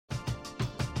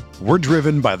We're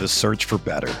driven by the search for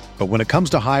better. But when it comes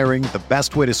to hiring, the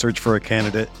best way to search for a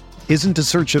candidate isn't to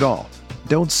search at all.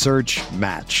 Don't search,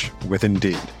 match with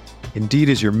Indeed. Indeed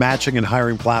is your matching and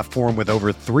hiring platform with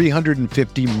over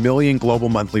 350 million global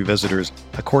monthly visitors,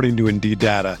 according to Indeed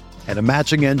data, and a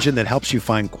matching engine that helps you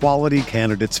find quality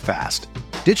candidates fast.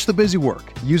 Ditch the busy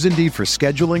work. Use Indeed for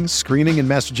scheduling, screening, and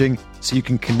messaging so you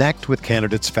can connect with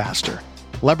candidates faster.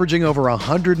 Leveraging over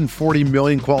 140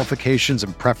 million qualifications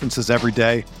and preferences every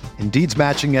day, Indeed's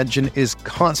matching engine is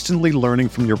constantly learning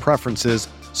from your preferences,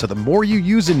 so the more you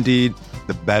use Indeed,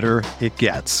 the better it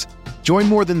gets. Join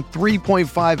more than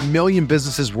 3.5 million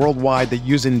businesses worldwide that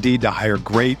use Indeed to hire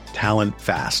great talent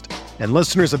fast. And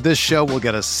listeners of this show will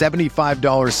get a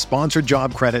 $75 sponsored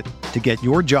job credit to get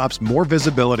your jobs more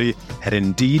visibility at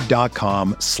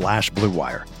Indeed.com/Blue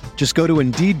Wire. Just go to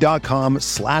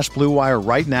Indeed.com/Blue Wire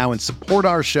right now and support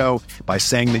our show by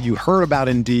saying that you heard about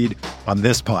Indeed on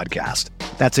this podcast.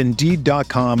 That's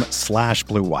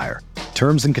Indeed.com/Blue Wire.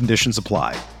 Terms and conditions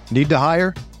apply. Need to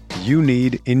hire? You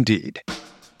need Indeed.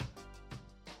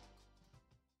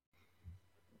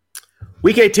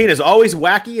 Week 18 is always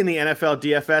wacky in the NFL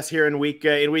DFS here in week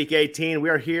 18. We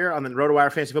are here on the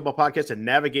RotoWire Fantasy Football Podcast to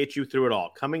navigate you through it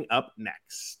all. Coming up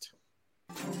next.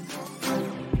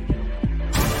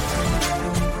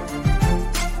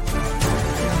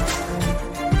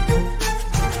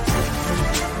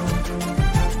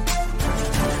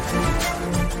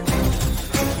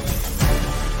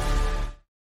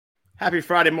 Happy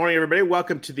Friday morning, everybody.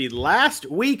 Welcome to the last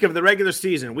week of the regular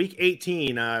season, week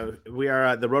 18. We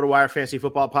are the RotoWire Fantasy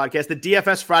Football Podcast, the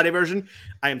DFS Friday version.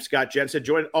 I am Scott Jensen,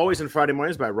 joined always on Friday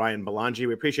mornings by Ryan Belangi.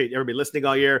 We appreciate everybody listening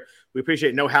all year. We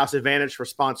appreciate No House Advantage for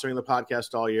sponsoring the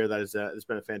podcast all year. That is, it's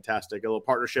been a fantastic little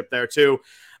partnership there, too.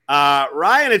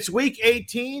 Ryan, it's week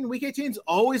 18. Week 18 is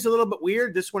always a little bit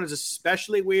weird. This one is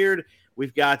especially weird.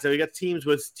 We've got teams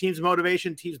with teams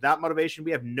motivation, teams without motivation.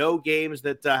 We have no games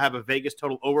that have a Vegas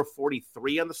total over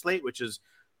 43 on the slate, which is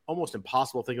almost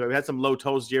impossible to think about. We had some low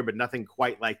totals here, but nothing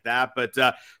quite like that. But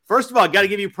first of all, got to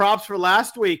give you props for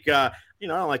last week. I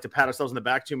don't like to pat ourselves in the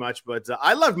back too much, but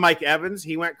I loved Mike Evans.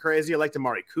 He went crazy. I liked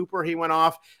Amari Cooper. He went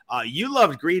off. You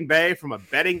loved Green Bay from a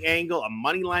betting angle, a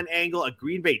money line angle, a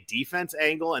Green Bay defense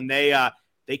angle, and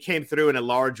they came through in a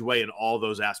large way in all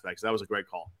those aspects. That was a great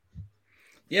call.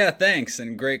 Yeah, thanks.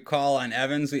 And great call on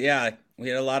Evans. Yeah, we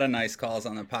had a lot of nice calls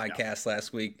on the podcast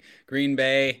last week. Green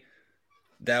Bay,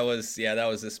 that was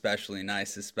especially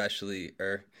nice, especially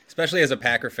as a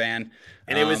Packer fan.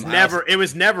 And it was never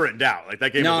in doubt. Like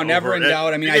that game was never over. In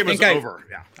doubt. I mean, I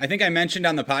think I mentioned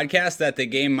on the podcast that the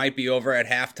game might be over at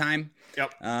halftime.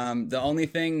 Yep. The only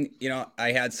thing,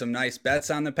 I had some nice bets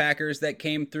on the Packers that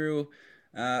came through.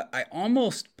 I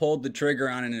almost pulled the trigger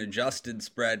on an adjusted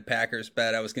spread Packers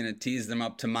bet. I was going to tease them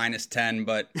up to -10,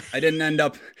 but I didn't end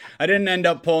up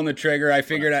pulling the trigger. I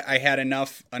figured I had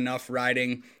enough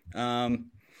riding.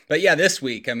 But yeah, this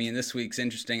week's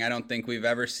interesting. I don't think we've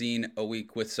ever seen a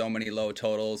week with so many low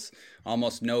totals,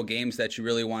 almost no games that you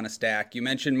really want to stack. You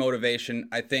mentioned motivation.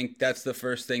 I think that's the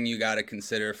first thing you got to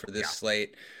consider for this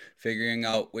slate, figuring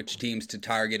out which teams to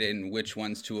target and which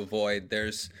ones to avoid.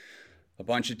 There's a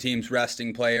bunch of teams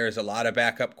resting players, a lot of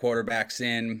backup quarterbacks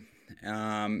in,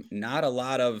 not a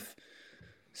lot of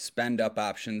spend up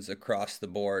options across the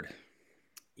board.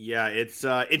 Yeah, it's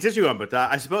interesting one, but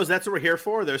I suppose that's what we're here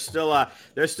for. There's still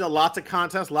lots of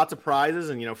contests, lots of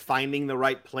prizes, and finding the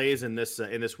right plays in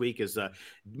this week is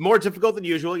more difficult than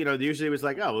usual. Usually it was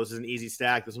like, oh, well, this is an easy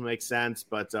stack, this will make sense,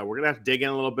 but we're gonna have to dig in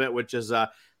a little bit, which is a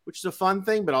fun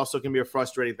thing, but also can be a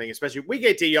frustrating thing, especially week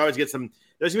 18. You always get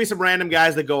there's gonna be some random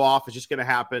guys that go off. It's just gonna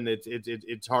happen.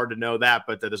 It's hard to know that,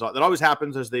 but that always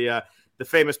happens. There's the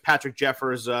famous Patrick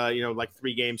Jeffers, like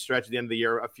 3-game stretch at the end of the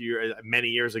year many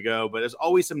years ago. But there's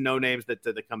always some no names that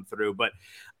come through. But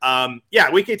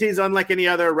week 18 is unlike any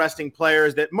other resting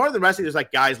players. That more than resting, there's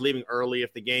like guys leaving early.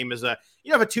 If the game is have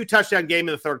a 2-touchdown game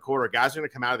in the third quarter, guys are going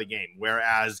to come out of the game.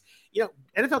 Whereas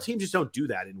NFL teams just don't do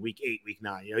that in week 8, week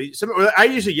 9. I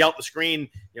usually yell at the screen,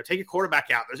 take a quarterback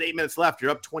out. There's 8 minutes left.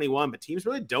 You're up 21, but teams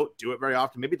really don't do it very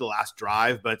often. Maybe the last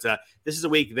drive, but this is a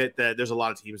week that there's a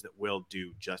lot of teams that will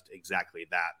do just exactly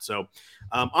that. So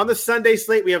on the Sunday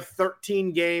slate, we have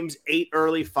 13 games, 8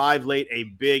 early, 5 late, a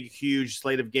big, huge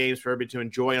slate of games for everybody to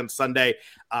enjoy on Sunday.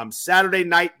 Saturday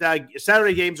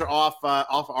games are off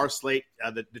our slate.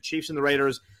 The Chiefs and the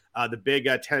Raiders. The big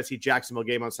Tennessee-Jacksonville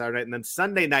game on Saturday night. And then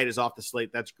Sunday night is off the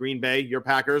slate. That's Green Bay, your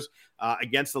Packers,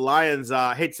 against the Lions.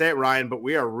 I hate to say it, Ryan, but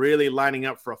we are really lining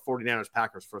up for a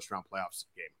 49ers-Packers first-round playoffs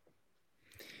game.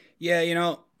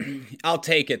 Yeah, I'll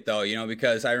take it, though,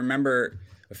 because I remember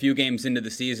a few games into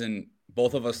the season,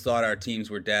 both of us thought our teams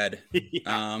were dead.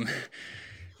 Yeah.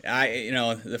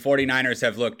 The 49ers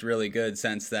have looked really good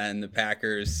since then. The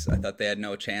Packers, I thought they had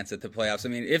no chance at the playoffs. I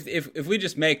mean, if we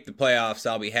just make the playoffs,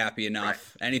 I'll be happy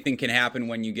enough. Right. Anything can happen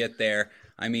when you get there.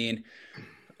 I mean,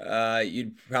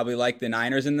 you'd probably like the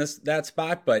Niners in that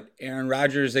spot, but Aaron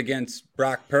Rodgers against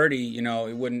Brock Purdy,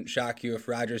 it wouldn't shock you if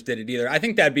Rodgers did it either. I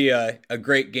think that'd be a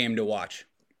great game to watch.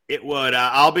 It would.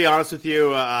 I'll be honest with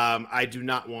you. I do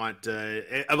not want,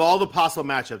 of all the possible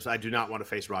matchups, I do not want to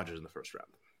face Rodgers in the first round.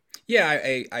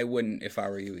 Yeah, I wouldn't if I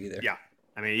were you either. Yeah.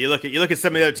 I mean, you look at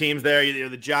some of the other teams there.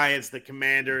 The Giants, the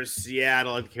Commanders,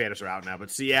 Seattle. The Commanders are out now, but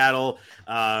Seattle,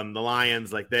 the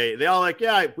Lions, they all I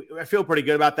feel pretty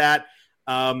good about that.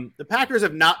 The Packers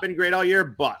have not been great all year,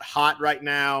 but hot right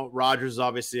now. Rodgers is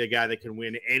obviously a guy that can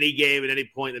win any game at any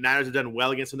point. The Niners have done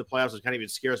well against him in the playoffs, which kind of even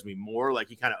scares me more. Like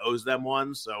he kind of owes them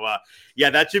one. So,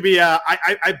 that should be.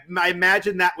 I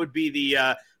imagine that would be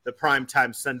the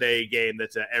primetime Sunday game that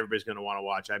everybody's going to want to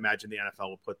watch. I imagine the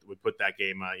NFL would put that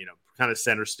game, kind of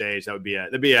center stage. That'd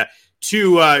be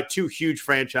two huge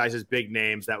franchises, big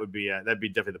names. That'd be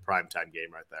definitely the primetime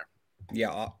game right there.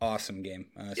 Yeah, awesome game.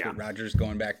 Rodgers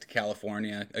going back to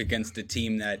California against a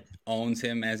team that owns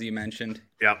him, as you mentioned.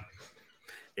 Yeah.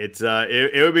 It's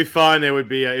it would be fun. It'd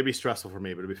be stressful for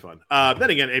me, but it'd be fun. Then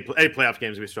again, any playoff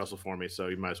games would be stressful for me, so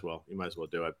you might as well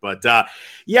do it. But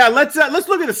let's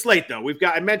look at the slate though.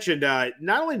 I mentioned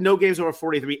not only no games over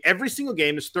 43, every single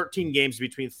game is 13 games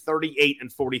between 38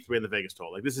 and 43 in the Vegas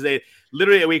total. Like this is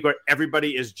literally a week where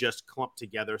everybody is just clumped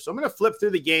together. So I'm going to flip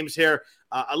through the games here.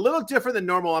 A little different than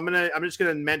normal. I'm just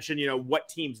going to mention, what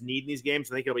teams need in these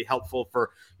games. I think it'll be helpful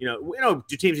for, do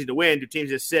teams need to win? Do teams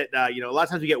just sit? A lot of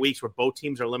times we get weeks where both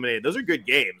teams are eliminated. Those are good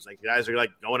games. Like guys are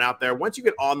going out there. Once you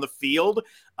get on the field,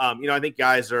 I think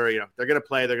guys are, they're going to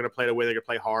play. They're going to play to win. They're going to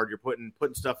play hard. You're putting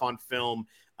stuff on film.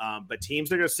 But teams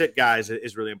that are going to sit guys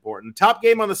is really important. Top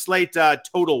game on the slate,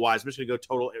 total wise. I'm just going to go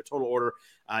total order.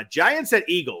 Giants at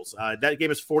Eagles. That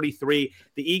game is 43.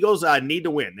 The Eagles need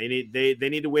to win. They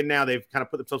need to win now. They've kind of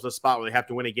put themselves in a spot where they have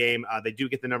to win a game. They do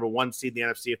get the number 1 seed in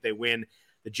the NFC if they win.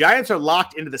 The Giants are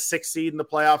locked into the 6th seed in the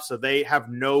playoffs, so they have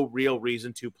no real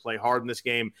reason to play hard in this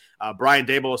game. Brian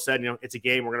Daboll said, it's a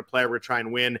game we're going to play. We're going to try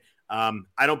and win.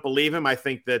 I don't believe him. I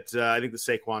think the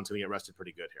Saquon's going to get rested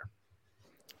pretty good here.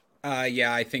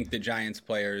 I think the Giants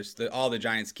players, all the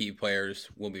Giants key players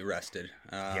will be rested.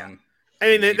 I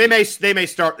mean, they may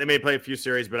start, they may play a few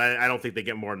series, but I don't think they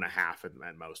get more than a half at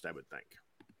most, I would think.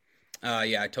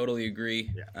 I totally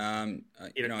agree. Yeah.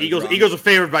 Eagles are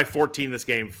favored by 14 in this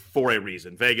game for a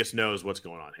reason. Vegas knows what's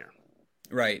going on here.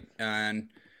 Right. And,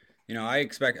 I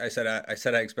said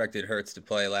I expected Hurts to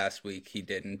play last week. He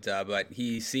didn't, but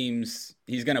he's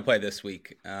going to play this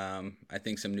week. I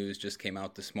think some news just came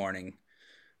out this morning.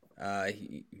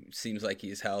 He seems like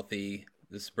he's healthy.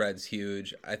 The spread's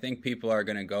huge. I think people are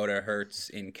going to go to Hurts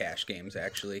in cash games,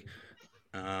 actually.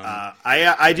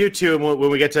 I do too. And when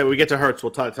we get to Hurts,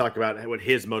 we'll talk about what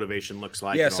his motivation looks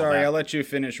like. Yeah, sorry, I'll let you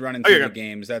finish running through the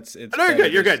games. You're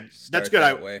good. You're good. That's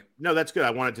good. No, that's good.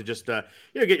 I wanted to just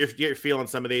get your feel on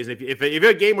some of these. If you have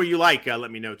a game where you like,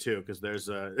 let me know too, because there's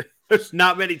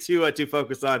not many to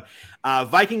focus on.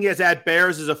 Vikings at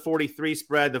Bears is a 43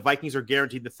 spread. The Vikings are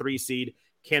guaranteed the 3 seed.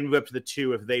 Can move up to the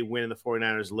 2 if they win and the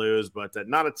 49ers lose, but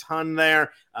not a ton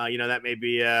there. That may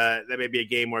be a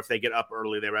game where if they get up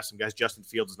early, they rest some guys. Justin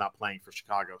Fields is not playing for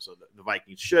Chicago, so the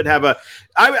Vikings should have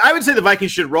I would say the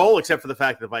Vikings should roll, except for the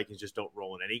fact that the Vikings just don't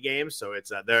roll in any games. So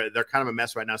it's they're kind of a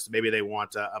mess right now. So maybe they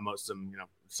want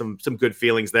some good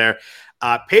feelings there.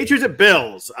 Patriots at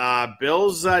Bills.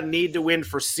 Bills need to win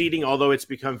for seeding, although it's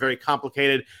become very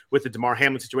complicated with the Damar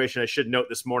Hamlin situation. I should note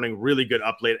this morning, really good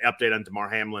update on Damar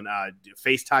Hamlin.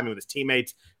 FaceTiming with his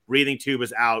teammates. Breathing tube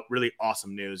is out. Really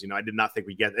awesome news. I did not think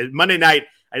we'd get Monday night.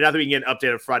 I did not think we can get an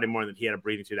update on Friday morning that he had a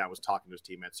breathing tube that was talking to his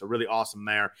teammates. So really awesome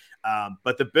there.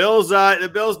 But the Bills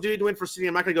do need to win for seeding.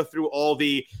 I'm not going to go through all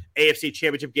the AFC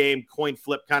Championship game, coin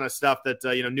flip kind of stuff that,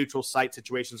 neutral site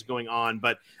situations going on.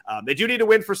 But they do need to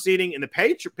win for seeding. And the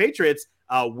Patriots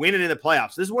winning in the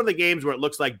playoffs. This is one of the games where it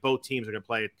looks like both teams are going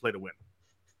to play to win.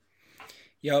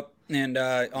 Yep. And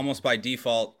almost by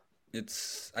default,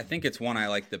 I think it's one I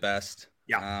like the best.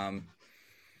 Yeah.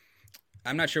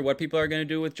 I'm not sure what people are going to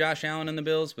do with Josh Allen and the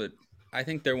Bills, but I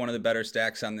think they're one of the better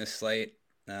stacks on this slate.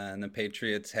 And the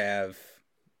Patriots have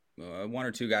 1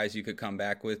 or 2 guys you could come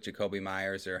back with, Jacoby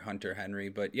Myers or Hunter Henry.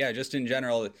 But yeah, just in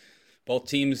general, both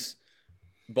teams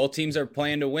are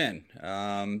playing to win.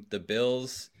 The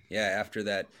Bills, after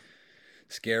that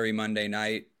scary Monday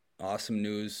night, awesome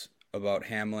news about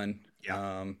Hamlin.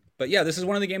 Yeah. But yeah, this is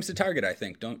one of the games to target, I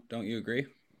think. Don't you agree?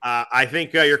 I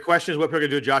think your question is what people are going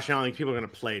to do with Josh Allen. I think people are going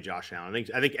to play Josh Allen.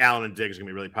 I think Allen and Diggs are going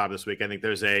to be really popular this week. I think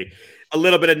there's a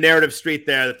little bit of narrative street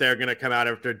there that they're going to come out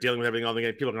after dealing with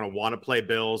everything. People are going to want to play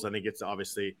Bills. I think it's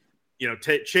obviously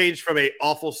changed from a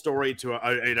awful story to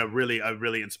a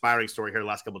really inspiring story here the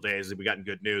last couple of days. We gotten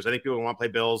good news. I think people want to play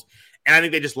Bills, and I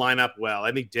think they just line up well.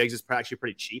 I think Diggs is actually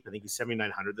pretty cheap. I think he's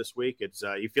 7,900 this week.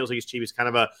 He feels like he's cheap. He's kind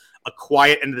of a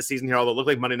quiet end of the season here. Although it looked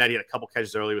like Monday night he had a couple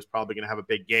catches early, was probably going to have a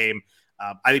big game.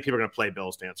 I think people are going to play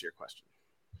Bills to answer your question.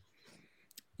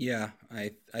 Yeah,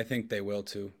 I think they will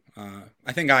too.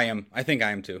 I think I am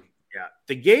too. Yeah,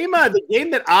 the game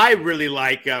that I really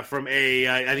like I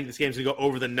think this game's gonna go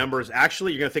over the numbers.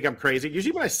 Actually, you're gonna think I'm crazy.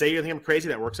 Usually, when I say you think I'm crazy,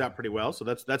 that works out pretty well. So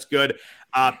that's good.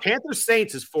 Panthers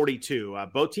Saints is 42.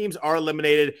 Both teams are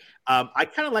eliminated. I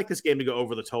kind of like this game to go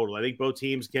over the total. I think both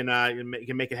teams can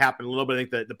make it happen a little bit. I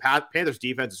think the Panthers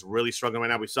defense is really struggling right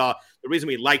now. We saw the reason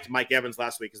we liked Mike Evans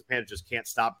last week is the Panthers just can't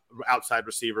stop outside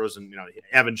receivers, and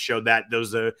Evans showed that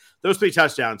those 3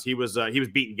 touchdowns. He was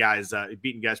beating guys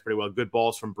pretty well. Good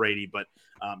balls from Brady, but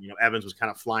Evans was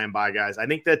kind of flying by guys. I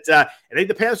think the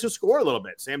Panthers will score a little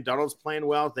bit. Sam Darnold's playing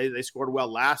well. They scored well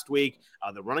last week.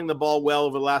 They're running the ball well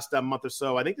over the last month or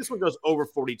so. I think this one goes over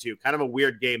 42. Kind of a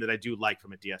weird game that I do like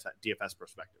from a DFS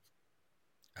perspective.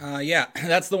 Yeah,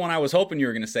 that's the one I was hoping you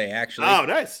were going to say, actually. Oh,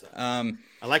 nice. I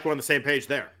like we're on the same page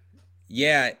there.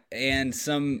 Yeah, and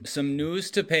some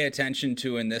news to pay attention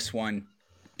to in this one.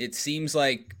 It seems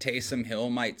like Taysom Hill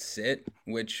might sit,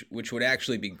 which would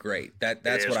actually be great.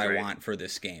 That's what I want for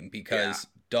this game, because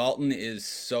Dalton is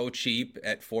so cheap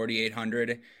at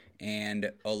 4,800,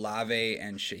 and Olave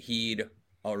and Shaheed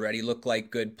already look like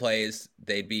good plays.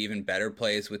 They'd be even better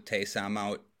plays with Taysom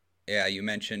out. Yeah, you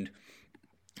mentioned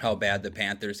how bad the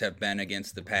Panthers have been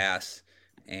against the pass,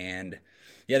 and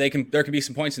yeah, there can be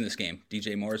some points in this game.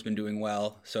 DJ Moore's been doing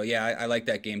well, so yeah, I like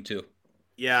that game too.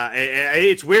 Yeah,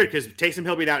 it's weird because Taysom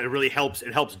Hill being out, it really helps.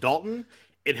 It helps Dalton,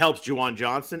 it helps Juwan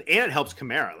Johnson, and it helps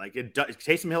Kamara.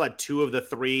 Taysom Hill had 2 of the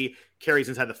 3 carries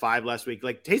inside the 5 last week.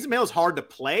 Taysom Hill is hard to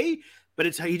play, but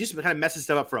he just kind of messes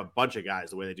stuff up for a bunch of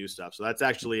guys the way they do stuff. So that's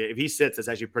actually, if he sits, that's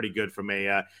actually pretty good from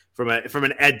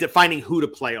defining who to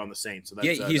play on the Saints. So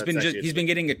that's, he's been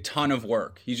getting a ton of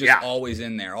work. He's just always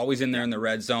in there in the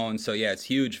red zone. So yeah, it's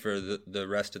huge for the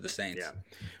rest of the Saints. Yeah,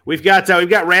 we've got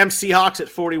Rams Seahawks at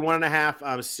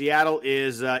 41.5. Seattle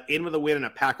is in with a win and a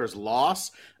Packers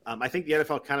loss. I think the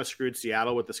NFL kind of screwed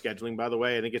Seattle with the scheduling, by the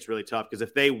way. I think it's really tough because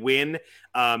if they win,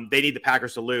 they need the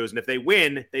Packers to lose. And if they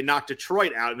win, they knock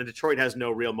Detroit out, and then Detroit has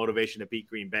no real motivation to beat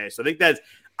Green Bay. So I think that's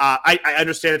I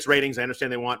understand its ratings. I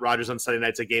understand they want Rodgers on Sunday night.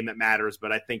 It's a game that matters.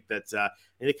 But I think that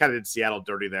they kind of did Seattle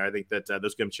dirty there. I think that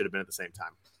those games should have been at the same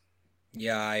time.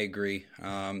 Yeah, I agree.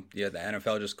 The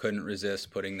NFL just couldn't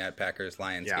resist putting that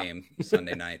Packers-Lions game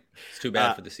Sunday night. It's too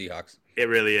bad for the Seahawks. It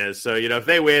really is. So, if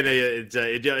they win,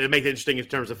 it makes it interesting in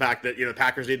terms of the fact that, the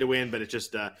Packers need to win. But it's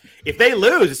just if they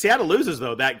lose, if Seattle loses,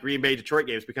 though, that Green Bay-Detroit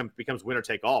game becomes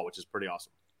winner-take-all, which is pretty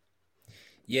awesome.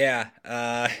 Yeah,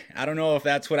 I don't know if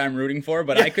that's what I'm rooting for,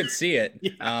 but I could see it.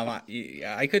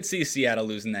 I could see Seattle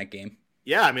losing that game.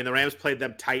 Yeah, I mean, the Rams played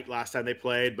them tight last time they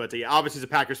played, but obviously as a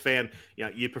Packers fan,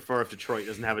 you'd prefer if Detroit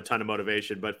doesn't have a ton of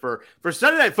motivation. But for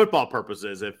Sunday Night Football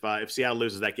purposes, if Seattle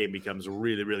loses, that game becomes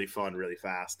really, really fun really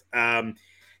fast.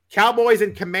 Cowboys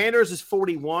and Commanders is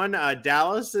 41.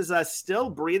 Dallas is still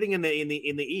breathing in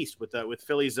the East with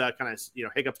Philly's kind of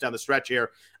hiccups down the stretch here.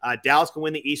 Dallas can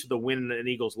win the East with a win and an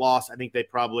Eagles loss. I think they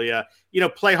probably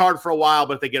play hard for a while,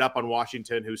 but if they get up on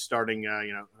Washington, who's starting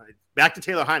back to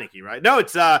Taylor Heineke, right? No,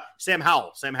 it's Sam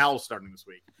Howell. Sam Howell's starting this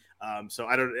week. So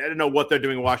I don't know what they're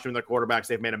doing in Washington with their quarterbacks.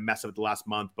 They've made a mess of it the last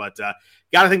month, but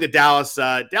got to think that Dallas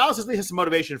at least has some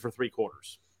motivation for 3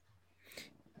 quarters.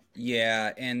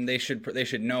 Yeah, and they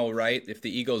should know, right? If the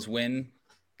Eagles win,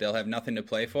 they'll have nothing to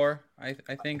play for, I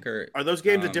think. Or are those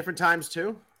games at different times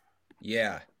too?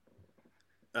 Yeah.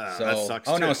 That sucks.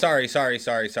 Oh, too. No, sorry.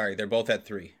 They're both at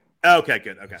 3. Okay,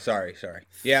 good. Okay. Sorry.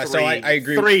 Yeah, 3. So I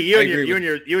agree. 3.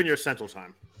 You and your Central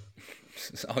Time.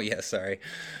 Oh yeah, sorry.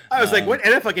 I was like, what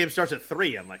NFL game starts at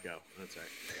 3? I'm like, oh, that's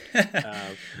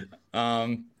right.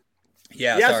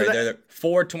 Yeah, sorry. So they're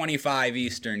 4:25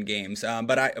 Eastern games.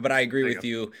 But I agree with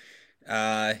you.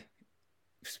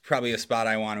 It's probably a spot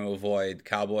I want to avoid.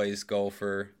 Cowboys go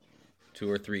for 2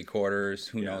 or 3 quarters.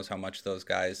 Who knows how much those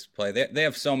guys play? They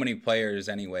have so many players,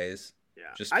 anyways. Yeah,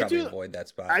 just probably avoid that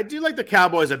spot. I do like the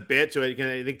Cowboys a bit. So I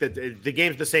think that the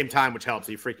game's at the same time, which helps.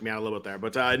 You freaked me out a little bit there,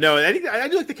 but no, I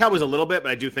do like the Cowboys a little bit.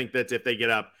 But I do think that if they get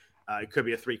up, It could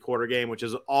be a 3-quarter game, which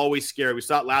is always scary. We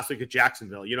saw it last week at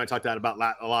Jacksonville. You know, I talked about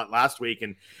a lot last week.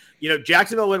 And, you know,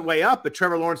 Jacksonville went way up, but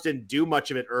Trevor Lawrence didn't do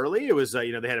much of it early. It was,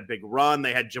 you know, they had a big run.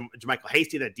 They had Jermichael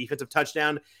Hasty, that defensive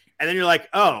touchdown. And then you're like,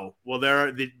 oh, well,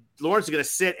 Lawrence is going to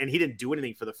sit, and he didn't do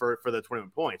anything for the 21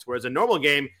 points. Whereas a normal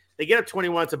game, they get up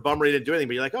 21. It's a bummer he didn't do anything,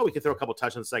 but you're like, oh, we could throw a couple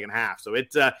touchdowns in the second half. So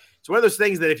it's one of those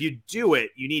things that if you do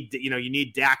it, you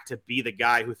need Dak to be the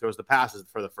guy who throws the passes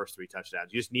for the first 3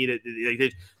 touchdowns. You just need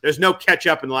it. There's no catch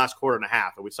up in the last quarter and a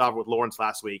half. And we saw it with Lawrence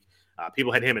last week.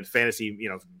 People had him in fantasy,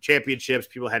 championships.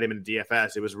 People had him in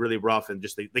DFS. It was really rough. And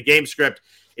just the game script,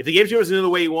 if the game script isn't the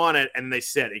way you want it and they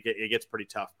sit, it gets pretty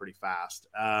tough pretty fast.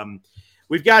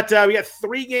 We got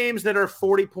 3 games that are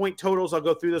 40-point totals. I'll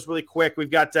go through this really quick.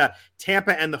 We've got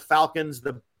Tampa and the Falcons.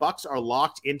 The Bucs are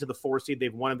locked into the 4 seed.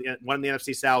 They've won in the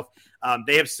NFC South.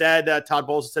 They have said, Todd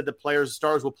Bowles has said the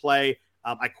stars will play.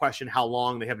 I question how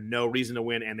long. They have no reason to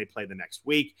win, and they play the next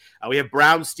week. We have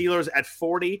Browns Steelers at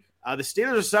 40. The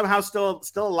Steelers are somehow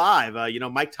still alive.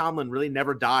 Mike Tomlin really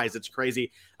never dies. It's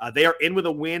crazy. They are in with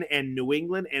a win, and New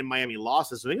England and Miami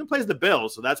losses. So New England plays the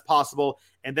Bills, so that's possible.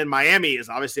 And then Miami is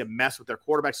obviously a mess with their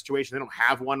quarterback situation. They don't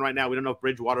have one right now. We don't know if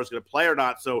Bridgewater is going to play or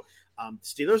not. So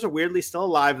Steelers are weirdly still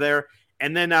alive there.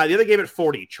 And then the other game at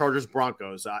 40,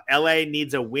 Chargers-Broncos. LA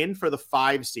needs a win for the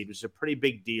 5 seed, which is a pretty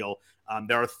big deal.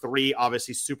 There are 3,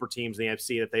 obviously, super teams in the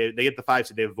NFC. If they get the 5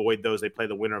 seed, they avoid those. They play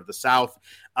the winner of the South.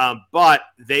 But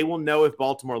they will know if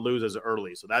Baltimore loses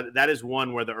early. So that is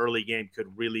one where the early game could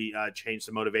really change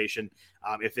the motivation.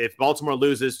 If Baltimore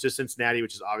loses to Cincinnati,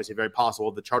 which is obviously very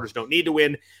possible, the Chargers don't need to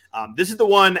win. This is the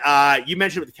one you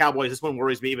mentioned with the Cowboys. This one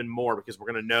worries me even more because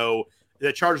we're going to know –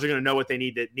 the Chargers are going to know what they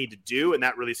need to do, and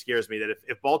that really scares me. That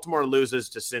if Baltimore loses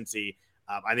to Cincy,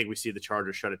 I think we see the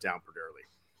Chargers shut it down pretty early.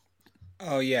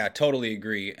 Oh yeah, totally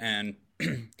agree. And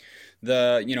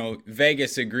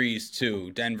Vegas agrees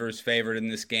too. Denver's favored in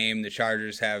this game. The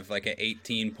Chargers have like an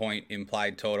 18-point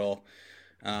implied total,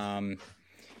 and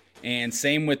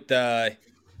same with the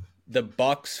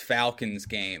Bucs Falcons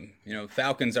game.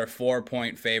 Falcons are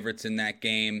 4-point favorites in that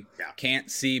game. Yeah.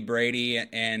 Can't see Brady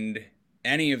and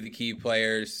any of the key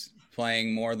players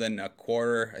playing more than a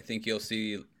quarter. I think you'll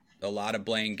see a lot of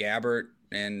Blaine Gabbert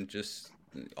and just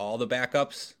all the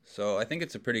backups. So I think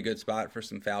it's a pretty good spot for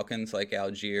some Falcons like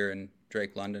Algier and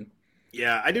Drake London.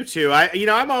 Yeah, I do too.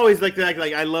 I'm always like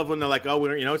I love when they're like, oh,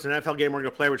 it's an NFL game, we're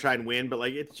gonna play, we're trying to win. But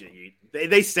like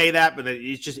they say that, but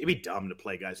it'd be dumb to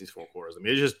play guys these 4 quarters. I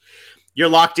mean, it's just you're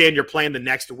locked in, you're playing the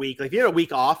next week. Like if you had a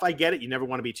week off, I get it. You never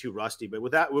want to be too rusty, but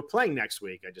we're playing next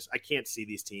week. I can't see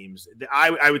these teams.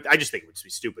 I just think it would just be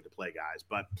stupid to play guys.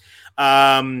 But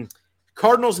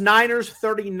Cardinals, Niners,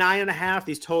 39.5.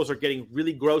 These totals are getting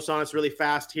really gross on us really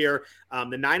fast here.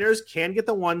 The Niners can get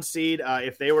the 1 seed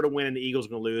if they were to win and the Eagles are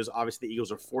going to lose. Obviously, the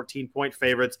Eagles are 14-point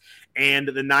favorites, and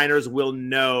the Niners will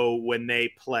know when they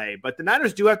play. But the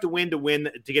Niners do have to win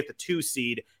to get the 2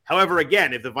 seed. However,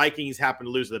 again, if the Vikings happen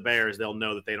to lose to the Bears, they'll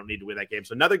know that they don't need to win that game.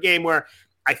 So another game where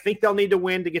I think they'll need to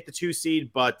win to get the 2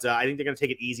 seed, but I think they're going to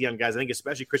take it easy on guys. I think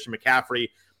especially Christian McCaffrey,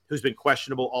 who's been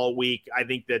questionable all week. I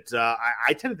think that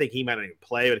I tend to think he might not even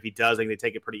play, but if he does, I think they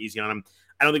take it pretty easy on him.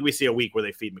 I don't think we see a week where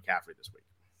they feed McCaffrey this week.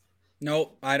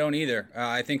 No, I don't either.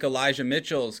 I think Elijah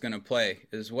Mitchell is going to play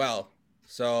as well.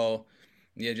 So,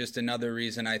 yeah, just another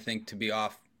reason I think to be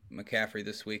off McCaffrey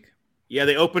this week. Yeah,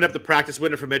 they opened up the practice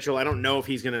window for Mitchell. I don't know if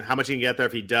how much he can get there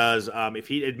if he does. If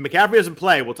McCaffrey doesn't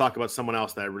play, we'll talk about someone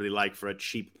else that I really like for a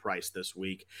cheap price this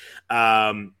week.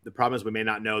 The problem is we may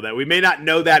not know that. We may not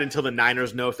know that until the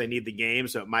Niners know if they need the game,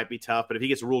 so it might be tough. But if he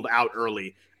gets ruled out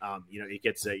early, it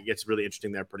gets really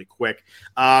interesting there pretty quick.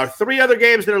 3 other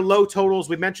games that are low totals.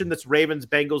 We mentioned this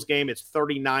Ravens-Bengals game. It's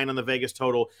 39 on the Vegas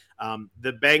total.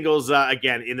 The Bengals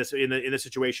again in the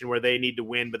situation where they need to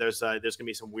win, but there's going to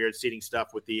be some weird seeding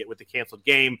stuff with the canceled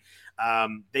game.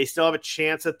 They still have a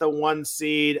chance at the 1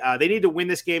 seed. They need to win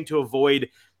this game to avoid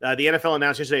the NFL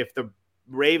announced yesterday if the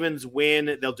Ravens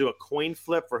win, they'll do a coin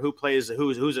flip for who's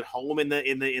at home in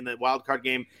the wild card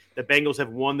game. The Bengals have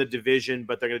won the division,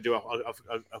 but they're going to do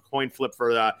a coin flip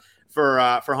for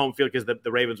home field because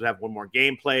the Ravens would have one more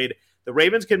game played. The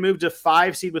Ravens can move to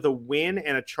 5 seed with a win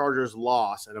and a Chargers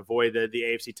loss and avoid the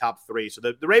AFC top 3. So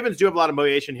the Ravens do have a lot of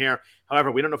motivation here.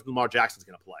 However, we don't know if Lamar Jackson's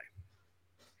going to play.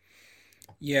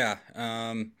 Yeah,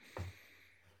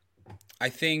 I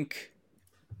think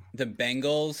the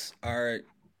Bengals are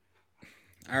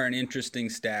an interesting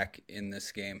stack in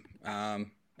this game. I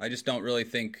just don't really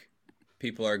think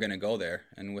people are going to go there,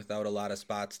 and without a lot of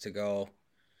spots to go,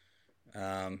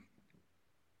 I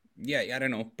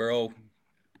don't know. Burrow,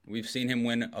 we've seen him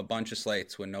win a bunch of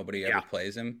slates when nobody ever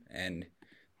plays him, and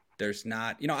there's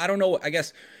not, I don't know. I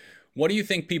guess What do you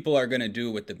think people are going to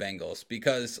do with the Bengals?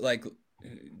 Because, like,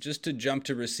 just to jump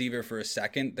to receiver for a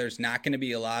second, there's not going to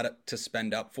be a lot to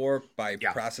spend up for by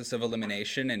process of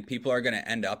elimination, and people are going to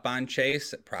end up on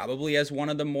Chase probably as one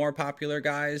of the more popular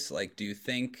guys. Like, do you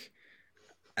think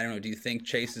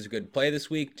Chase is a good play this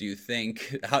week? Do you think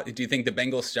the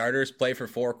Bengals starters play for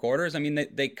 4 quarters? I mean,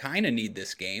 they kind of need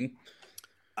this game.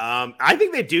 I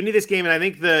think they do need this game, and I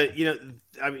think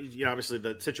obviously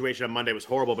the situation on Monday was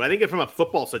horrible, but I think from a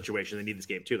football situation, they need this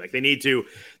game too. Like they need to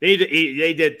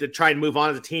try and move on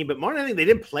as a team. But more than anything, they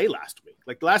didn't play last week.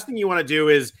 Like the last thing you want to do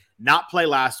is not play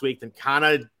last week, then kind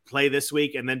of play this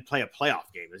week and then play a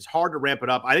playoff game. It's hard to ramp it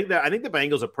up. I think the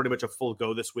Bengals are pretty much a full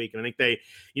go this week. And I think they,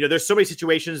 there's so many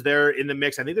situations there in the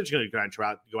mix. I think they're just going to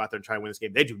go out there and try and win this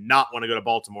game. They do not want to go to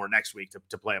Baltimore next week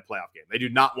to play a playoff game. They do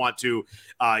not want to,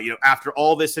 after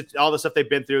all the stuff they've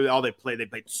been through, they played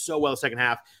so well the second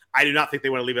half. I do not think they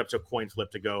want to leave it up to a coin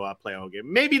flip to go play a whole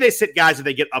game. Maybe they sit guys if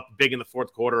they get up big in the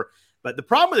fourth quarter. But the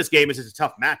problem with this game is it's a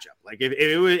tough matchup. Like if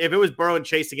it was Burrow and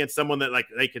Chase against someone that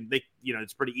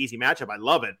it's a pretty easy matchup. I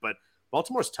love it, but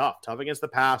Baltimore's tough against the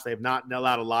pass. They have not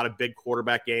allowed a lot of big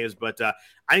quarterback games, but I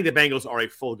think the Bengals are a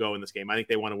full go in this game. I think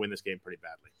they want to win this game pretty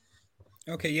badly.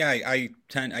 Okay, yeah,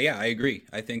 I agree.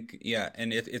 I think,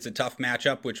 and it's a tough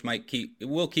matchup, which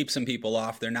will keep some people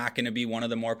off. They're not going to be one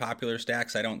of the more popular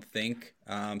stacks, I don't think.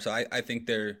 So I think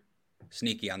they're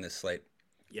sneaky on this slate.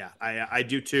 Yeah, I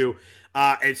do too.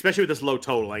 Especially with this low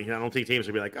total. I don't think teams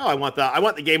will be like, oh, I want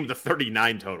the game with the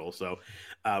 39 total. So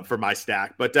for my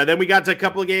stack, but then we got to a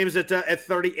couple of games at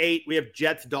 38. We have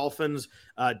Jets, Dolphins.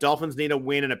 Dolphins need a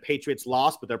win and a Patriots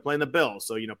loss, but they're playing the Bills.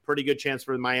 So, pretty good chance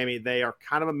for Miami. They are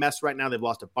kind of a mess right now. They've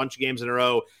lost a bunch of games in a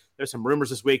row. There's some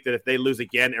rumors this week that if they lose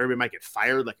again, everybody might get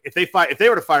fired. Like if they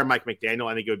were to fire Mike McDaniel,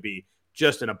 I think it would be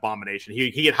just an abomination.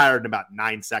 He get hired in about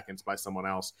 9 seconds by someone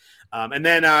else. And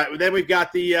then we've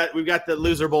got the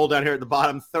loser bowl down here at the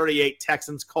bottom, 38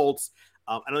 Texans, Colts.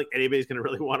 I don't think anybody's going to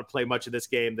really want to play much of this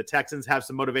game. The Texans have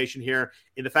some motivation here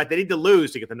in the fact they need to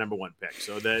lose to get the number 1 pick.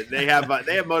 So they have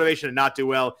motivation to not do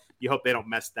well. You hope they don't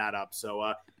mess that up.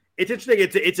 So it's interesting.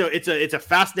 It's a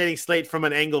fascinating slate from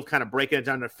an angle of kind of breaking it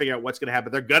down to figure out what's going to happen.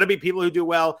 There are going to be people who do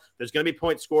well. There's going to be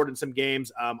points scored in some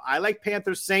games. I like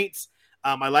Panthers, Saints.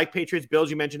 I like Patriots,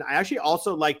 Bills, you mentioned. I actually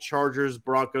also like Chargers,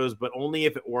 Broncos, but only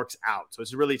if it works out. So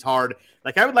it's really hard.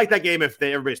 Like I would like that game if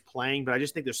everybody's playing, but I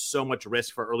just think there's so much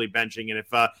risk for early benching. And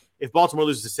if Baltimore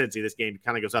loses to Cincy, this game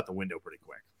kind of goes out the window pretty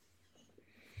quick.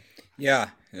 Yeah,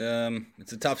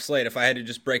 it's a tough slate. If I had to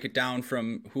just break it down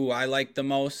from who I like the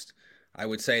most, I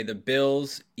would say the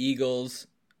Bills, Eagles,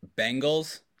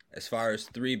 Bengals, as far as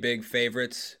 3 big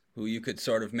favorites who you could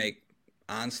sort of make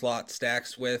onslaught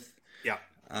stacks with. Yeah.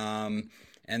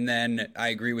 And then I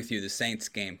agree with you, the Saints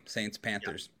game, Saints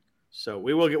Panthers. Yeah. So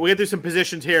we'll get through some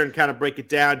positions here and kind of break it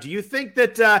down. Do you think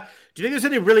there's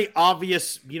any really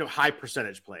obvious, high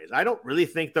percentage plays? I don't really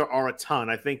think there are a ton.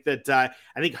 I think that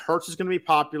Hurts is going to be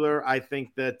popular. I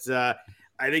think that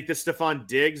Stephon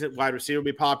Diggs at wide receiver will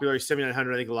be popular. He's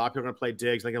 7,900. I think a lot of people are going to play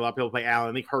Diggs. I think a lot of people play Allen.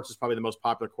 I think Hurts is probably the most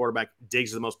popular quarterback.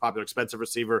 Diggs is the most popular expensive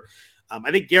receiver. I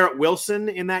think Garrett Wilson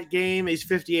in that game, he's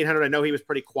 5,800. I know he was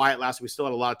pretty quiet last week. We still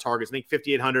had a lot of targets. I think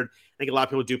 5,800. I think a lot of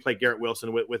people do play Garrett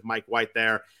Wilson with Mike White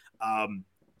there.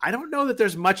 I don't know that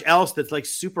there's much else that's like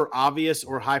super obvious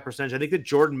or high percentage. I think that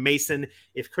Jordan Mason,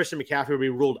 if Christian McCaffrey would be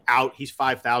ruled out, he's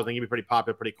 5,000. I think he'd be pretty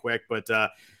popular pretty quick. But I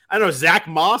don't know, Zach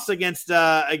Moss against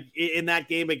in that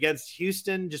game against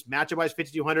Houston, just matchup wise,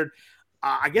 5,200.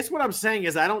 I guess what I'm saying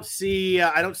is I don't see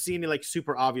any like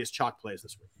super obvious chalk plays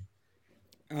this week.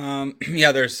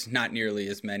 There's not nearly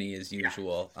as many as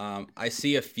usual. Yeah. I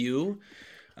see a few.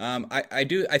 I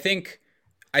think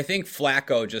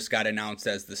Flacco just got announced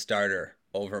as the starter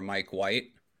over Mike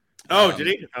White. Oh, did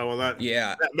he? Oh, well,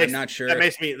 I'm not sure. That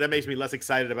makes me less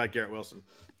excited about Garrett Wilson.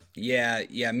 Yeah,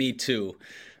 me too.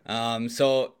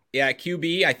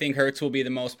 QB, I think Hurts will be the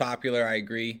most popular. I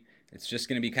agree. It's just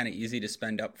going to be kind of easy to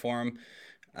spend up for him.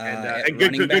 And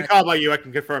good call by you. I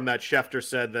can confirm that Schefter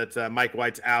said that Mike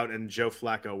White's out and Joe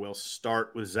Flacco will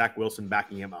start with Zach Wilson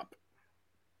backing him up.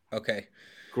 Okay.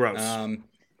 Gross.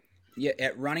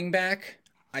 At running back,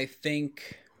 I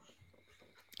think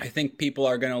people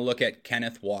are going to look at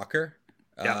Kenneth Walker.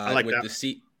 I like that.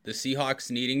 The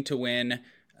Seahawks needing to win.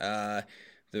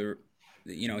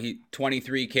 He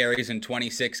 23 carries and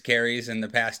 26 carries in the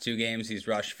past 2 games. He's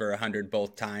rushed for 100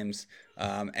 both times.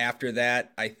 After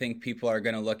that, I think people are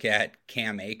going to look at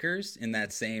Cam Akers in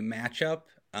that same matchup.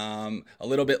 A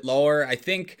little bit lower. I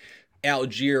think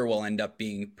Algier will end up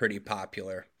being pretty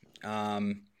popular.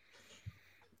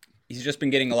 he's just been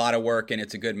getting a lot of work, and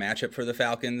it's a good matchup for the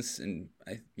Falcons. And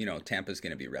Tampa's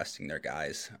going to be resting their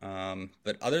guys.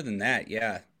 But other than that,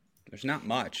 yeah, there's not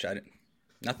much.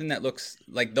 Nothing that looks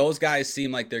like those guys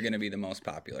seem like they're going to be the most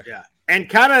popular. Yeah. And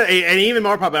and even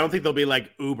more popular. I don't think they'll be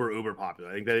like uber popular.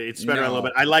 I think that it's spread around a little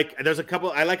bit. I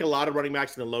like a lot of running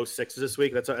backs in the low sixes this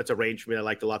week. That's a range for me I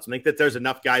liked a lot. So I think that there's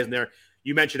enough guys in there.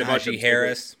 You mentioned a bunch of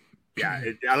Harris. Yeah,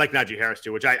 I like Najee Harris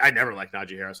too, which I never liked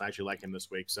Najee Harris. I actually like him this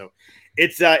week. So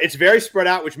it's very spread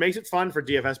out, which makes it fun for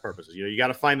DFS purposes. You got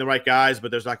to find the right guys,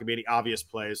 but there's not going to be any obvious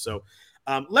plays. So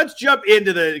let's jump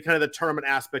into the kind of the tournament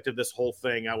aspect of this whole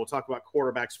thing. We'll talk about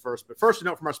quarterbacks first, but first a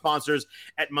note from our sponsors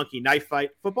at Monkey Knife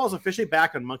Fight. Football is officially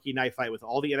back on Monkey Knife Fight with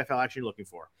all the NFL action you're looking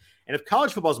for. And if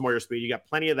college football is more your speed, you got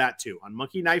plenty of that too. On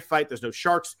Monkey Knife Fight, there's no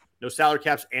sharks, no salary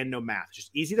caps, and no math. It's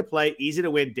just easy to play, easy to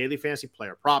win daily fantasy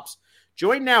player props.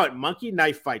 Join now at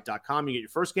monkeyknifefight.com. You get your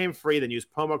first game free, then use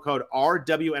promo code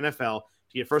RWNFL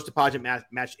to get first deposit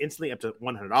matched instantly up to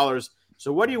 $100.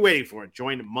 So what are you waiting for?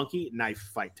 Join Monkey Knife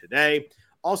Fight today.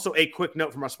 Also, a quick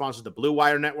note from our sponsor, the Blue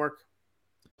Wire Network.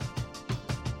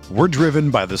 We're driven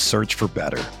by the search for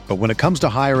better. But when it comes to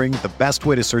hiring, the best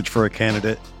way to search for a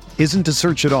candidate isn't to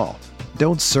search at all.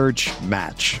 Don't search,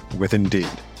 match with Indeed.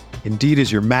 Indeed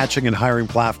is your matching and hiring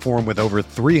platform with over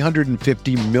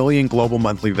 350 million global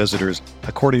monthly visitors,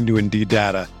 according to Indeed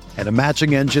data, and a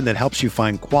matching engine that helps you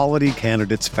find quality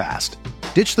candidates fast.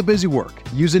 Ditch the busy work.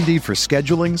 Use Indeed for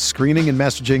scheduling, screening, and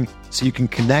messaging so you can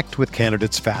connect with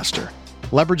candidates faster.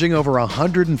 Leveraging over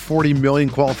 140 million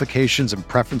qualifications and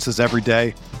preferences every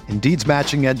day, Indeed's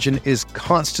matching engine is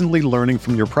constantly learning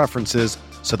from your preferences,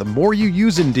 so the more you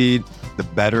use Indeed, the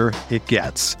better it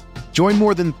gets. Join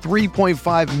more than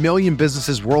 3.5 million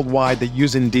businesses worldwide that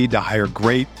use Indeed to hire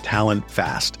great talent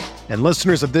fast. And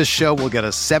listeners of this show will get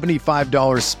a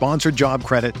 $75 sponsored job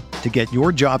credit to get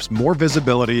your jobs more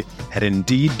visibility at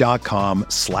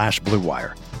Indeed.com/Blue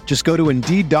Wire. Just go to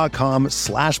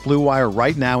Indeed.com/Blue Wire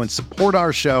right now and support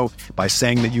our show by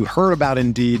saying that you heard about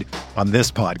Indeed on this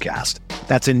podcast.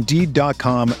 That's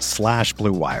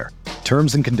Indeed.com/Blue Wire.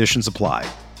 Terms and conditions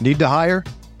apply. Need to hire?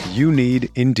 You need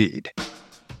Indeed.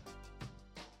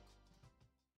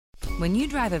 When you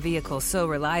drive a vehicle so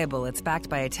reliable it's backed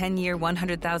by a 10-year,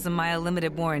 100,000-mile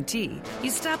limited warranty, you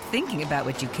stop thinking about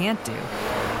what you can't do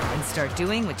and start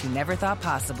doing what you never thought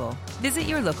possible. Visit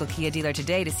your local Kia dealer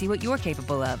today to see what you're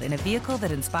capable of in a vehicle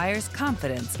that inspires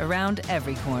confidence around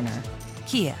every corner.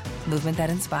 Kia, movement that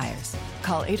inspires.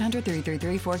 Call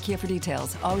 800-333-4KIA for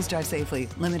details. Always drive safely.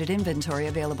 Limited inventory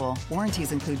available.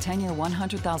 Warranties include 10-year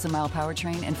 100,000-mile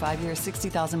powertrain and 5-year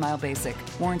 60,000-mile basic.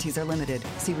 Warranties are limited.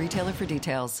 See retailer for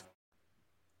details.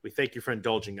 We thank you for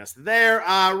indulging us there.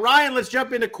 Ryan, let's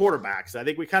jump into quarterbacks. I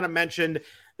think we kind of mentioned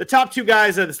the top two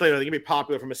guys of the slate are going to be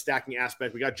popular from a stacking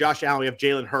aspect. We got Josh Allen. We have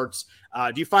Jalen Hurts.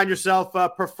 Do you find yourself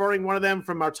preferring one of them?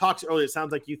 From our talks earlier, it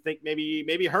sounds like you think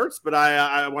maybe Hurts, but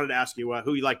I wanted to ask you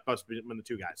who you like best between the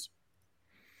two guys.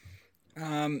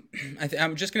 I'm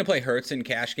just going to play Hurts in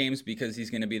cash games because he's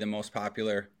going to be the most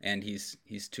popular and he's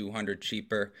 200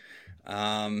 cheaper.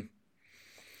 I'm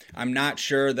not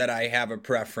sure that I have a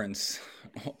preference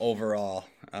overall.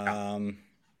 I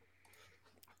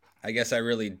guess I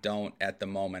really don't at the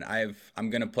moment. I'm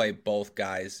going to play both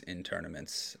guys in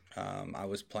tournaments. I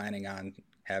was planning on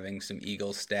having some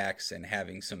Eagles stacks and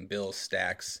having some Bills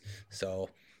stacks. So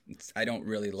I don't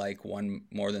really like one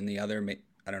more than the other.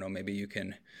 I don't know. Maybe you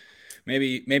can,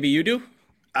 maybe you do.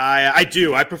 I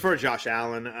do. I prefer Josh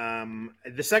Allen.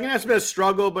 The second half's been a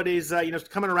struggle, but he's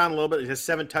coming around a little bit. He has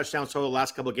 7 touchdowns total the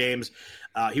last couple of games.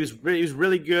 He was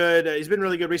really good. He's been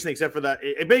really good recently, except for that.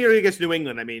 It been against New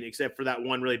England. I mean, except for that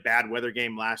one really bad weather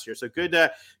game last year. So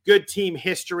good team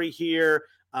history here.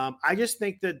 I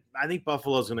think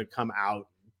Buffalo's going to come out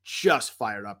just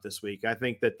fired up this week. I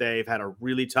think that they've had a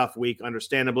really tough week,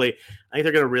 understandably. I think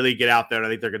they're going to really get out there, and I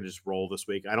think they're going to just roll this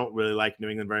week. I don't really like New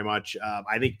England very much.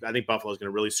 I think Buffalo's going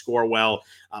to really score well.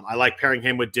 I like pairing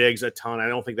him with Diggs a ton. I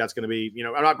don't think that's going to be,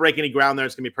 I'm not breaking any ground there.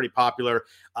 It's going to be pretty popular.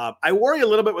 I worry a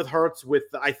little bit with Hurts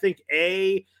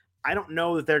I don't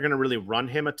know that they're going to really run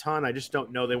him a ton. I just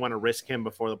don't know they want to risk him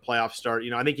before the playoffs start.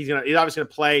 I think he's obviously going to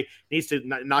play, needs to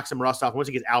knock some rust off. Once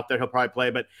he gets out there, he'll probably play.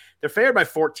 But they're favored by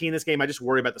 14 this game. I just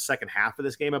worry about the second half of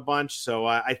this game a bunch. So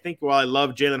I think while I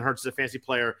love Jalen Hurts as a fantasy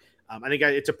player, I think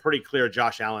it's a pretty clear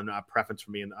Josh Allen preference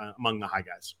for me among the high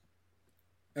guys.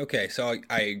 Okay, so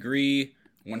I agree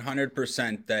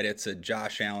 100% that it's a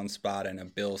Josh Allen spot and a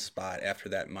Bill spot after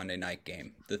that Monday night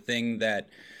game. The thing that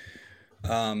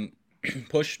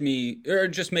pushed me or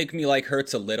just make me like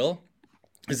Hurts a little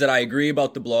is that I agree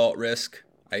about the blowout risk.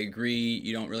 I agree.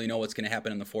 You don't really know what's going to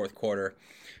happen in the fourth quarter.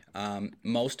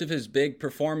 Most of his big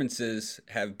performances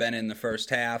have been in the first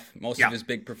half. Most of his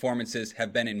big performances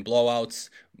have been in blowouts.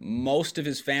 Most of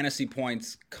his fantasy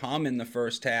points come in the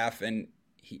first half, and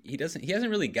he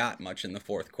hasn't really got much in the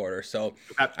fourth quarter. So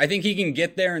I think he can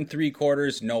get there in three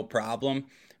quarters, no problem.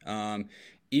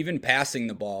 Even passing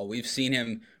the ball, we've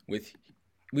seen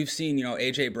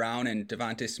AJ Brown and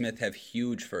Devontae Smith have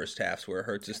huge first halves where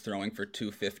Hurts is throwing for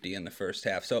 250 in the first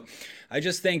half. So I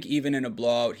just think even in a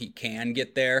blowout, he can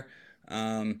get there.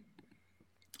 I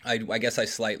guess I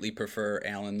slightly prefer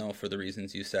Allen, though, for the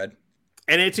reasons you said.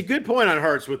 And it's a good point on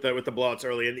Hurts with the blowouts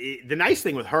early. And the nice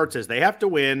thing with Hurts is they have to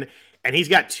win, and he's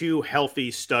got two healthy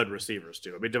stud receivers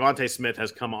too. I mean, Devontae Smith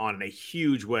has come on in a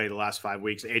huge way the last 5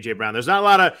 weeks. AJ Brown. There's not a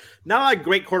lot of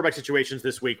great quarterback situations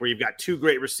this week where you've got two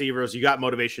great receivers. You got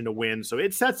motivation to win, so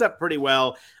it sets up pretty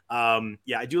well.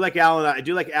 I do like Allen. I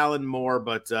do like Allen more,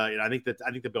 but I think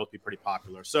they'll both be pretty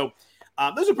popular. So.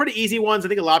 Those are pretty easy ones. I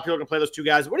think a lot of people are going to play those two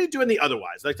guys. What are you doing the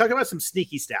otherwise? Like, talking about some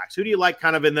sneaky stacks. Who do you like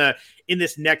kind of in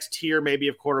this next tier maybe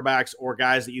of quarterbacks or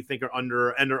guys that you think are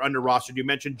under rostered? You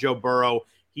mentioned Joe Burrow.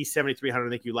 He's 7,300. I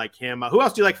think you like him. Who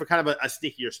else do you like for kind of a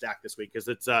sneakier stack this week? Because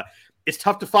it's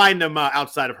tough to find them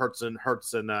outside of Hurts and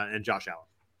Josh Allen.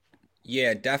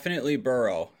 Yeah, definitely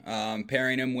Burrow.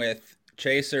 Pairing him with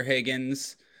Chase or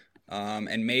Higgins,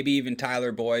 and maybe even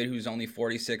Tyler Boyd, who's only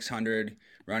 4,600.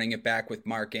 Running it back with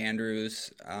Mark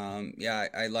Andrews.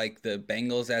 I like the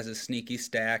Bengals as a sneaky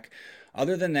stack.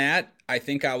 Other than that, I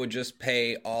think I would just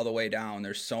pay all the way down.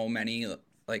 There's so many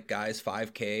like guys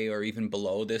 5K or even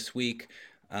below this week.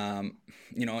 And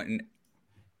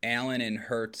Allen and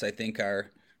Hurts I think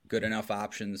are good enough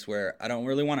options where I don't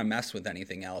really want to mess with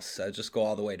anything else. Just go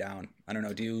all the way down. I don't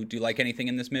know. Do you like anything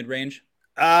in this mid-range?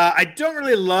 I don't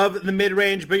really love the mid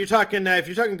range, but you're talking if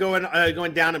you're talking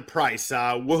going down in price.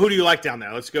 Who do you like down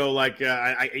there? Let's go you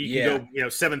can go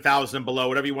 7,000 and below,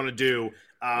 whatever you want to do.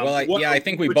 I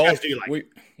think we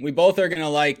both are gonna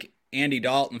like Andy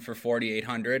Dalton for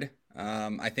 4,800.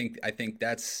 I think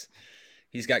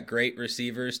he's got great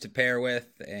receivers to pair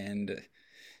with, and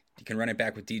you can run it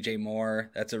back with DJ Moore.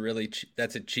 That's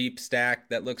a cheap stack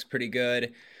that looks pretty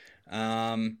good.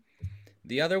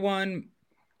 The other one.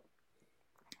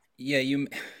 Yeah, you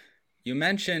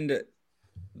mentioned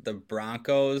the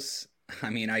Broncos. I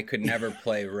mean, I could never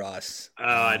play Russ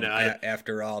I know.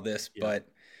 After all this, but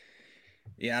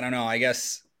I don't know. I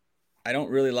guess I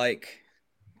don't really like.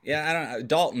 Yeah, I don't know.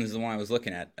 Dalton is the one I was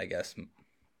looking at, I guess.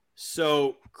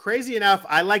 So crazy enough,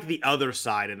 I like the other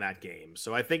side in that game.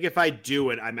 So I think if I do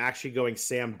it, I'm actually going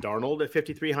Sam Darnold at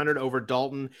 5,300 over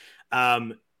Dalton.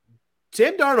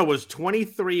 Sam Darnold was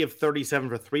 23 of 37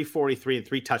 for 343 and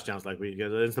 3 touchdowns like we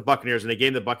against the Buccaneers in a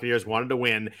game the Buccaneers wanted to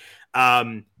win.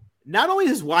 Not only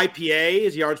his YPA,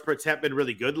 his yards per attempt, been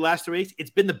really good the last 3 weeks,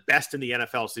 it's been the best in the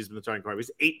NFL season. The starting quarterback,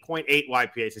 he's 8.8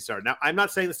 YPA since he started. Now, I'm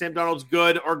not saying that Sam Darnold's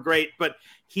good or great, but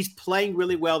he's playing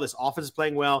really well. This offense is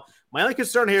playing well. My only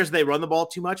concern here is they run the ball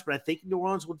too much, but I think New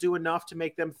Orleans will do enough to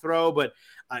make them throw. But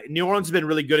New Orleans has been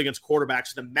really good against quarterbacks.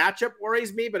 So the matchup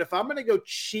worries me, but if I'm going to go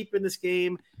cheap in this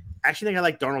game, I actually think I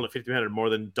like Darnold at 5,300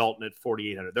 more than Dalton at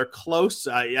 4,800. They're close.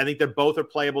 I think they're both are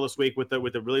playable this week with a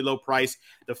really low price.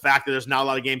 The fact that there's not a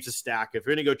lot of games to stack. If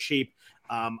you're going to go cheap,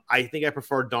 I think I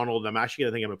prefer Darnold. I'm actually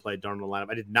going to think I'm going to play Darnold lineup.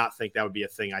 I did not think that would be a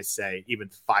thing I say even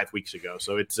 5 weeks ago.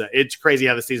 So it's crazy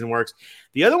how the season works.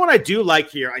 The other one I do like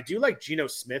here, I do like Geno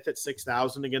Smith at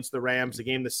 6,000 against the Rams, a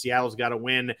game that Seattle's got to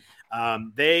win.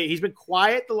 He's been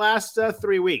quiet the last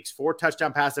 3 weeks, 4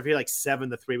 touchdown passes. I feel like 7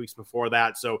 the 3 weeks before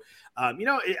that. So, I've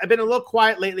been a little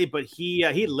quiet lately, but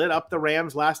he lit up the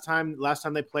Rams last time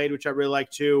they played, which I really like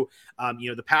too.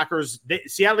 The Packers,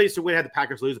 Seattle needs to win, had the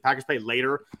Packers lose. The Packers play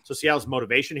later. So Seattle's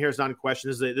motivation here is not in question.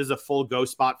 This is a full go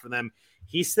spot for them.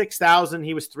 He's 6,000.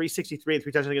 He was 363 and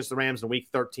 3 touchdowns against the Rams in week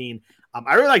 13.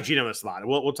 I really like Geno in this slot.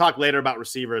 We'll talk later about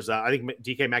receivers. I think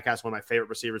DK Metcalf's one of my favorite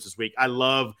receivers this week. I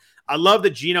love the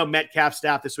Geno Metcalf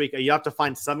staff this week. You have to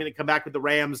find something to come back with the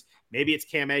Rams. Maybe it's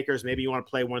Cam Akers. Maybe you want to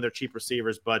play one of their cheap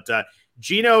receivers. But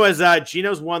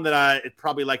Geno's one that I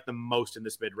probably like the most in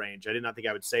this mid range. I did not think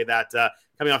I would say that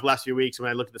coming off the last few weeks when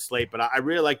I looked at the slate. But I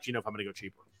really like Geno if I'm going to go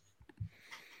cheaper.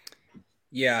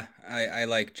 Yeah, I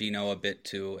like Geno a bit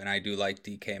too, and I do like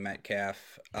DK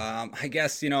Metcalf. I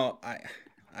guess,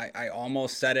 I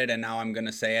almost said it, and now I'm going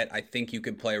to say it. I think you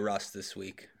could play Russ this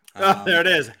week. There it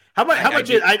is. How much?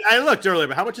 I looked earlier,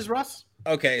 but how much is Russ?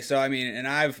 Okay, so I mean, and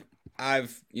I've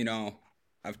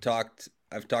talked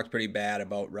pretty bad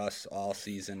about Russ all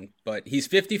season, but he's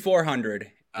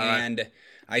 5,400, and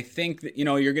I think that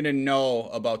you're going to know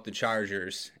about the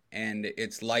Chargers. and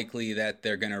it's likely that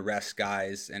they're going to rest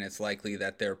guys, and it's likely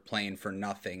that they're playing for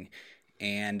nothing.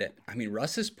 And I mean,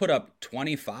 Russ has put up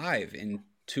 25 in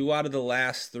 2 out of the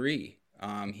last 3.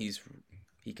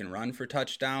 He can run for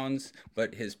touchdowns,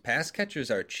 but his pass catchers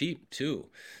are cheap too.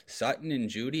 Sutton and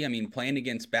Judy, I mean, playing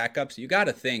against backups, you got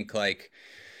to think like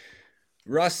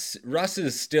Russ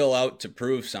is still out to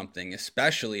prove something,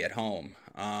 especially at home.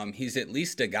 He's at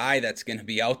least a guy that's going to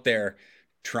be out there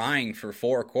trying for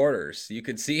 4 quarters. You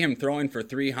could see him throwing for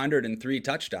 303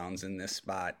 touchdowns in this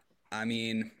spot. I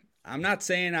mean, I'm not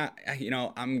saying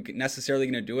I'm necessarily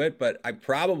going to do it, but I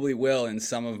probably will in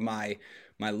some of my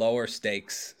lower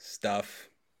stakes stuff.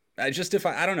 I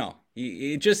don't know.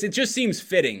 It just seems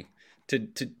fitting to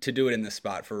do it in this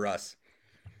spot for Russ.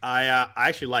 I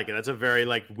actually like it. That's a very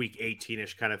like week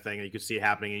 18-ish kind of thing, and you could see it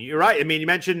happening. And you're right. I mean, you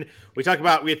mentioned we talk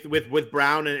about with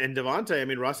Brown and Devontae. I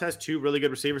mean, Russ has 2 really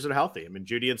good receivers that are healthy. I mean,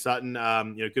 Judy and Sutton,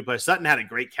 good play. Sutton had a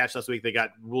great catch last week. They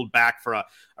got ruled back for a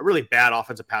really bad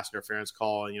offensive pass interference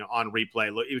call, on replay.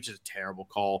 It was just a terrible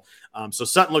call. So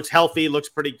Sutton looks healthy, looks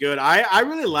pretty good. I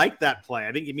really like that play.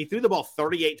 I think he threw the ball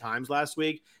 38 times last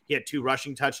week. He had 2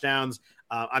 rushing touchdowns.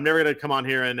 I'm never going to come on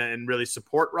here and really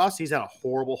support Russ. He's had a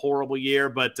horrible, horrible year.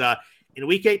 But in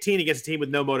week 18 against a team with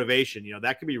no motivation,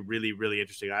 that could be really, really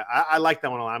interesting. I like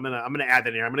that one a lot. I'm gonna add that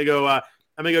in here. I'm gonna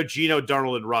go Geno,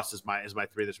 Darnold, and Russ as my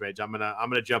 3 this range. I'm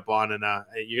gonna jump on and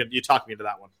you talk me into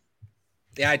that one.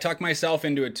 Yeah, I talked myself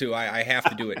into it too. I have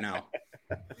to do it now.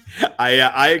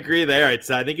 I agree there. I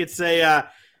think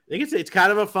it's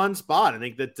kind of a fun spot. I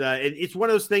think that it's one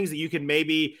of those things that you can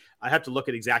maybe. I have to look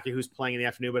at exactly who's playing in the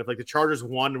afternoon, but if like the Chargers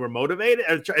won and were motivated,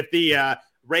 if the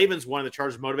Ravens won and the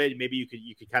Chargers motivated, maybe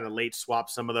you could kind of late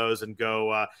swap some of those and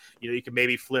go. You can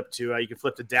maybe flip to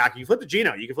Dak, you can flip to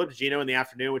Geno, in the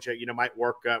afternoon, which might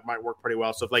work pretty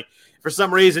well. So if like for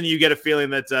some reason you get a feeling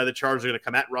that the Chargers are going to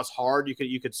come at Russ hard,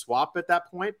 you could swap at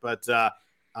that point, but.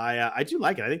 I do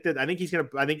like it. I think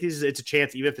it's a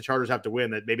chance, even if the Chargers have to win,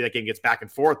 that maybe that game gets back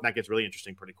and forth and that gets really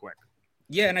interesting pretty quick.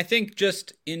 Yeah, and I think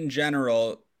just in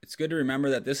general, it's good to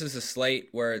remember that this is a slate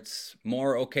where it's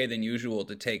more okay than usual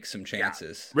to take some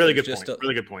chances. Yeah, really good point.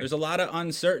 Really good point. There's a lot of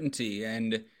uncertainty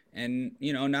and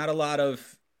not a lot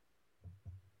of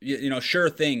sure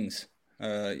things.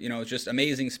 Just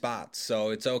amazing spots.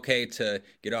 So it's okay to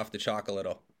get off the chalk a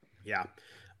little. Yeah.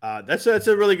 That's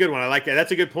a really good one. I like that.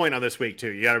 That's a good point on this week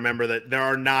too. You got to remember that there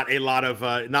are not a lot of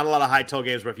high total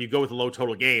games. But if you go with a low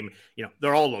total game,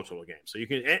 they're all low total games. So you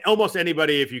can almost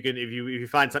anybody if you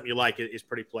find something you like is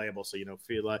pretty playable. So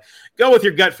feel go with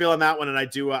your gut feel on that one. And I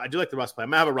do like the Russ play. I'm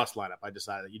gonna have a Russ lineup. I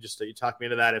decided you talked me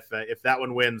into that. If that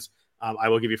one wins, I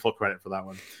will give you full credit for that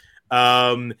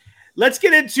one. Let's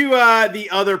get into the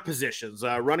other positions,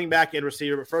 running back and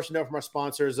receiver. But first, a note from our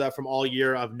sponsors from all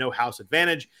year of No House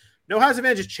Advantage. No House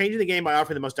Advantage is changing the game by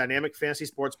offering the most dynamic fantasy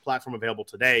sports platform available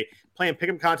today. Playing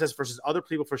pick'em contests versus other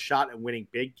people for a shot and winning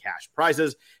big cash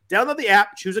prizes. Download the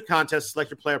app, choose a contest,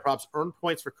 select your player props, earn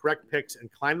points for correct picks, and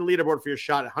climb the leaderboard for your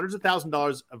shot at hundreds of thousands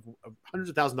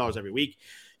of dollars every week.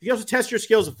 You can also test your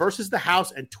skills versus the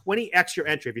house and 20x your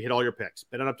entry if you hit all your picks.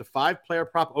 Bet on up to 5 player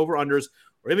prop over-unders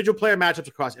or individual player matchups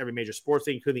across every major sports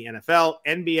league, including the NFL,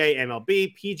 NBA,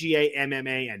 MLB, PGA,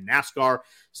 MMA, and NASCAR.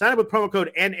 Sign up with promo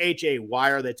code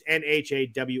NHAWIRE, that's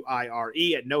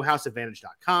NHAWIRE at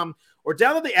nohouseadvantage.com, or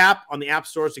download the app on the app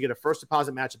stores to get a first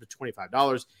deposit match up to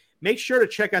 $25. Make sure to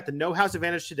check out the No House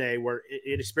Advantage today, where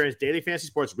it experiences daily fantasy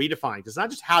sports redefined. It's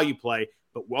not just how you play,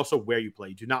 but also where you play.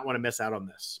 You do not want to miss out on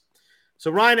this. So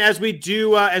Ryan, as we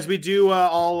do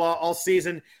all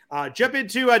season, jump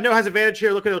into No House Advantage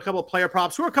here. Look at a couple of player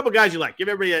props. Who are a couple of guys you like? Give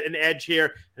everybody an edge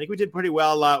here. I think we did pretty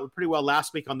well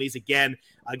last week on these again.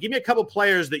 Give me a couple of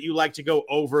players that you like to go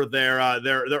over their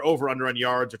over under on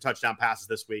yards or touchdown passes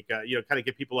this week. Kind of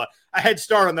give people a head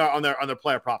start on their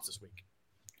player props this week.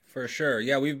 For sure,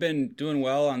 yeah, we've been doing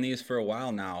well on these for a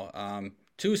while now.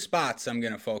 2 spots I'm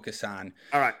going to focus on.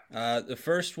 All right. The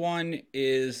first one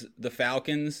is the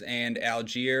Falcons and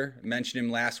Algier. I mentioned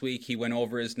him last week. He went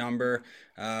over his number.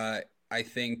 I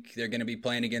think they're going to be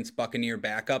playing against Buccaneer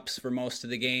backups for most of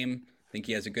the game. I think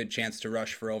he has a good chance to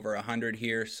rush for over 100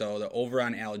 here. So the over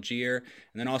on Algier.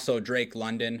 And then also Drake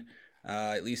London.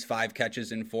 At least 5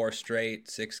 catches in 4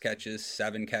 straight, 6 catches,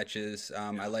 7 catches.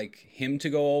 I like him to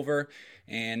go over.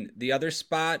 And the other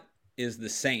spot is the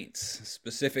Saints,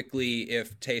 specifically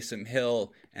if Taysom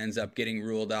Hill ends up getting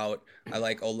ruled out. I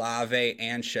like Olave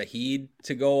and Shaheed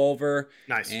to go over.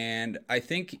 Nice. And I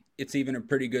think it's even a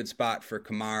pretty good spot for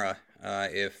Kamara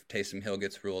if Taysom Hill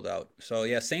gets ruled out. So,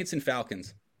 yeah, Saints and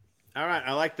Falcons. All right.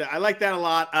 I like that. I like that a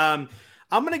lot.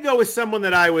 I'm going to go with someone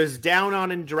that I was down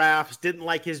on in drafts, didn't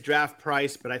like his draft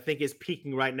price, but I think is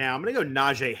peaking right now. I'm going to go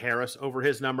Najee Harris over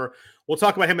his number. We'll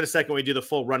talk about him in a second when we do the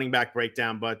full running back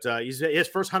breakdown, but his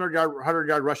first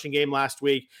 100-yard rushing game last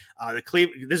week. This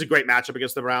is a great matchup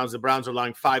against the Browns. The Browns are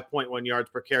allowing 5.1 yards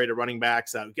per carry to running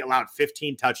backs, allowed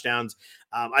 15 touchdowns.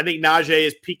 I think Najee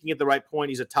is peaking at the right point.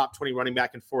 He's a top 20 running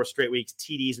back in 4 straight weeks,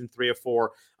 TDs in 3 of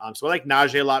 4. So I like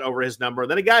Najee a lot over his number.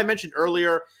 And then a guy I mentioned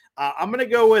earlier, I'm going to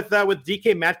go with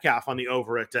DK Metcalf on the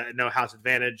over at No House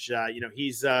Advantage.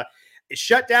 He's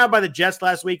shut down by the Jets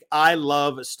last week. I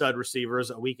love stud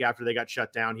receivers a week after they got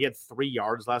shut down. He had 3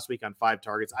 yards last week on 5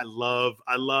 targets. I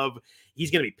love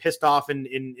he's going to be pissed off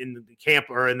in camp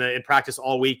or in practice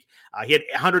all week. He had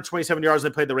 127 yards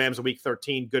when they played the Rams in week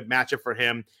 13. Good matchup for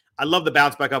him. I love the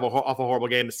bounce back off a horrible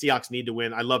game. The Seahawks need to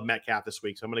win. I love Metcalf this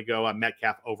week, so I'm going to go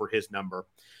Metcalf over his number.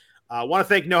 I want to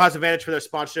thank No House Advantage for their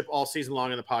sponsorship all season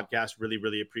long in the podcast. Really,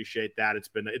 really appreciate that. It's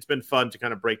been fun to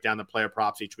kind of break down the player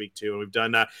props each week too, and we've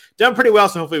done pretty well.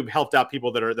 So hopefully we've helped out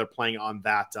people that are playing on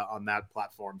that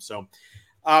platform. So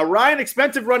Ryan,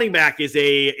 expensive running back is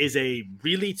a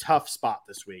really tough spot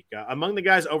this week. Among the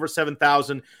guys over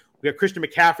 7,000, we have Christian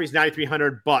McCaffrey's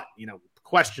 9,300, but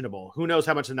questionable. Who knows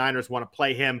how much the Niners want to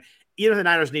play him? Even if the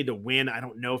Niners need to win, I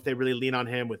don't know if they really lean on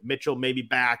him. With Mitchell maybe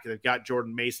back, they've got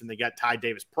Jordan Mason, they got Ty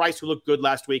Davis-Price, who looked good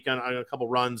last week on a couple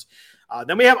runs.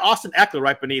 Then we have Austin Eckler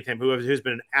right beneath him, who's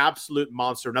been an absolute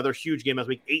monster. Another huge game last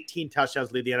week, 18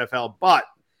 touchdowns, lead the NFL. But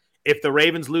if the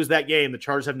Ravens lose that game, the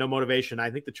Chargers have no motivation. I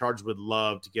think the Chargers would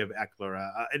love to give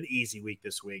Eckler an easy week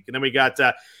this week. And then we dropped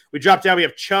down. We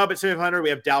have Chubb at 7,500. We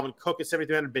have Dalvin Cook at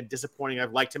 7,300. Been disappointing.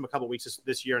 I've liked him a couple weeks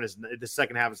this year, and the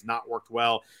second half has not worked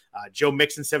well. Joe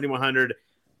Mixon, 7,100.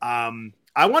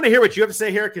 I want to hear what you have to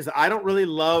say here because I don't really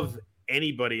love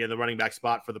anybody in the running back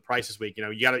spot for the price this week.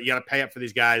 You got to pay up for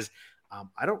these guys.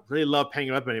 I don't really love paying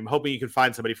up, and I'm hoping you can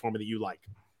find somebody for me that you like.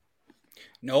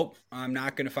 Nope, I'm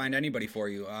not going to find anybody for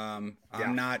you. I'm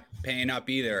not paying up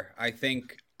either. I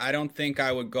don't think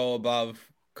I would go above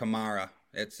Kamara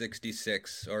at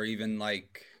 66 or even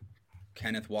like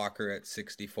Kenneth Walker at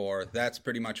 64. That's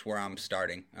pretty much where I'm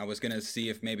starting. I was going to see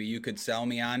if maybe you could sell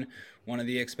me on one of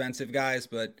the expensive guys,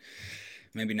 but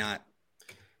maybe not.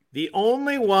 The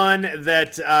only one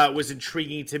that was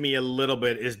intriguing to me a little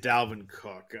bit is Dalvin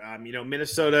Cook.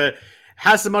 Minnesota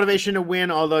has some motivation to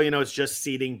win, although, it's just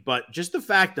seeding. But just the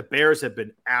fact the Bears have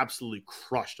been absolutely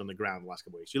crushed on the ground the last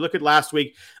couple weeks. You look at last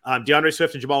week, DeAndre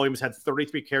Swift and Jamal Williams had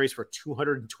 33 carries for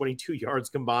 222 yards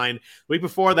combined. The week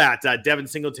before that, Devin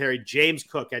Singletary, James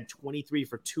Cook had 23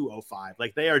 for 205.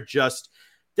 Like, they're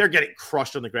getting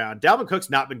crushed on the ground. Dalvin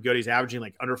Cook's not been good. He's averaging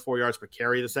like under 4 yards per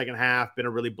carry the second half. Been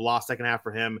a really blah second half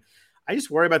for him. I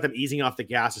just worry about them easing off the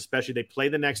gas, especially they play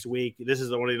the next week. This is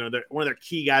one of their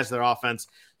key guys to their offense.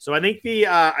 So I think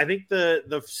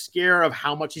the scare of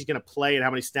how much he's going to play and how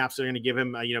many snaps they're going to give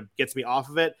him, gets me off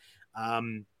of it.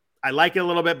 I like it a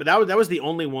little bit, but that was the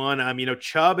only one.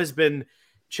 Chubb has been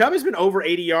over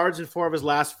 80 yards in 4 of his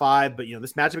last 5, but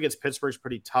this matchup against Pittsburgh is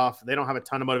pretty tough. They don't have a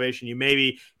ton of motivation.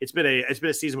 It's been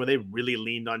a season where they really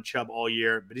leaned on Chubb all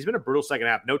year, but he's been a brutal second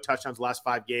half. No touchdowns the last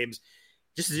 5 games.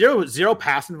 Just zero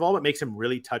pass involvement makes him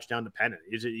really touchdown dependent.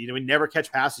 We never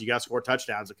catch passes. You got to score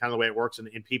touchdowns. It's kind of the way it works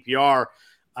in PPR.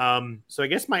 So I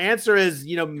guess my answer is,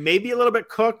 maybe a little bit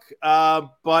Cook,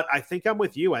 but I think I'm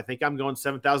with you. I think I'm going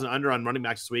 7,000 under on running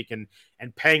backs this week and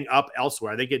paying up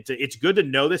elsewhere. I think it's good to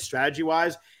know this strategy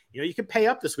wise. You can pay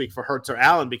up this week for Hurts or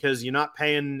Allen because if you're not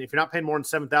paying more than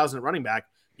 7,000 at running back,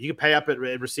 you can pay up at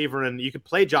receiver and you can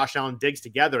play Josh Allen, Diggs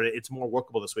together. It's more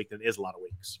workable this week than it is a lot of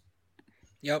weeks.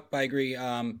 Yep, I agree.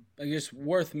 Just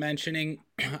worth mentioning,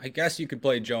 I guess you could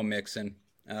play Joe Mixon.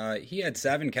 He had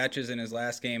 7 catches in his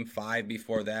last game, 5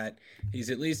 before that. He's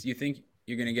at least, you think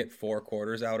you're going to get 4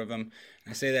 quarters out of him.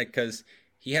 I say that because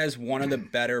he has one of the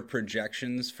better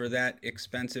projections for that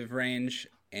expensive range,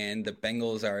 and the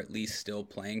Bengals are at least still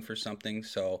playing for something.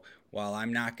 So while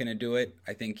I'm not going to do it,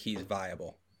 I think he's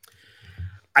viable.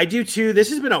 I do too. This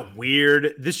has been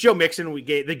this Joe Mixon,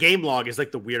 the game log is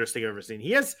like the weirdest thing I've ever seen.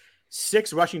 He has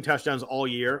 6 rushing touchdowns all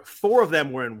year. 4 of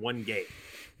them were in one game.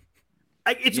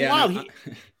 It's wild. No,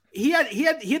 He had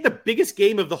the biggest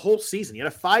game of the whole season. He had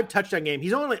a 5 touchdown game.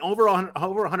 He's only over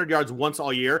 100 yards once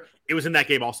all year. It was in that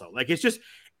game also. Like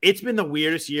it's been the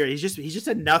weirdest year. He's just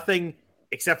had nothing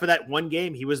except for that one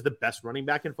game. He was the best running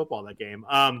back in football that game.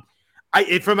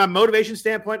 From a motivation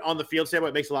standpoint, on the field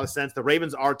standpoint, it makes a lot of sense. The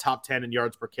Ravens are top 10 in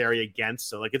yards per carry against,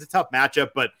 so it's a tough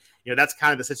matchup. But that's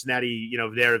kind of the Cincinnati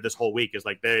there this whole week is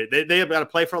like they have got to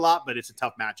play for a lot, but it's a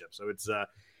tough matchup. So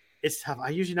it's tough. I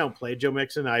usually don't play Joe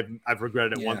Mixon. I've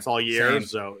regretted it once all year, same.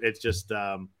 so it's just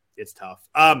It's tough.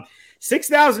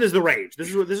 6,000 is the range. This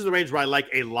is the range where I like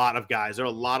a lot of guys. There are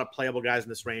a lot of playable guys in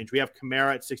this range. We have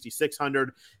Kamara at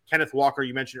 6,600. Kenneth Walker,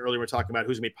 you mentioned earlier, we're talking about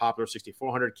who's going to be popular,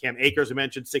 6,400. Cam Akers, we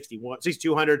mentioned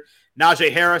 6,200.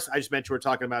 Najee Harris, I just mentioned we're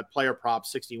talking about player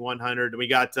props, 6,100. And we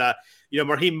got,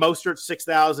 Raheem Mostert,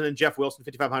 6,000, and Jeff Wilson,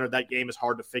 5,500. That game is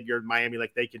hard to figure. Miami,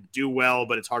 they could do well,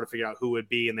 but it's hard to figure out who would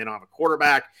be, and they don't have a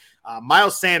quarterback.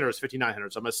 Miles Sanders,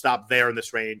 5,900. So I'm going to stop there in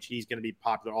this range. He's going to be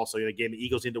popular also in a game the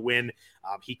Eagles need to win.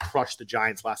 He crushed the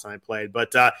Giants last time I played.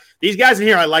 But these guys in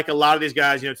here, I like a lot of these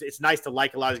guys. It's nice to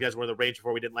like a lot of these guys. We're in the range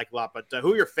before we didn't like a lot. But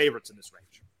who are your favorites in this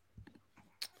range?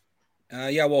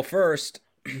 Well, first,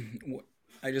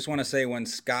 I just want to say when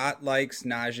Scott likes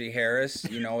Najee Harris,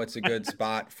 it's a good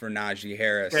spot for Najee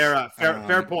Harris.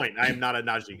 Fair point. I am not a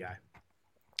Najee guy.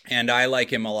 And I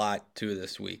like him a lot, too,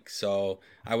 this week. So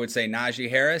I would say Najee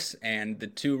Harris and the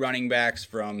two running backs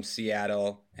from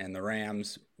Seattle and the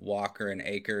Rams, Walker and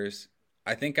Akers.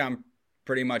 I think I'm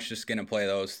pretty much just going to play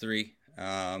those three.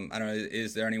 I don't know.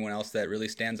 Is there anyone else that really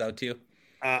stands out to you?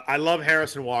 I love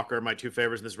Harris and Walker, my two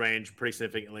favorites in this range, pretty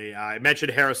significantly. I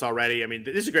mentioned Harris already. I mean,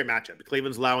 this is a great matchup.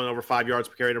 Cleveland's allowing over 5 yards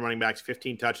per carry to running backs,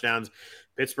 15 touchdowns.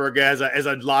 Pittsburgh has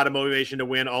a lot of motivation to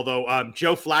win, although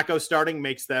Joe Flacco starting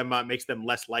makes them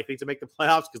less likely to make the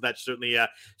playoffs, because that certainly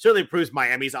improves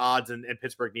Miami's odds, and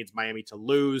Pittsburgh needs Miami to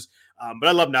lose. But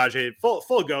I love Najee.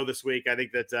 Full go this week. I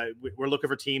think that we're looking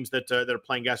for teams that are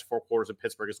playing guys for 4 quarters, and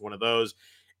Pittsburgh is one of those.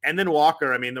 And then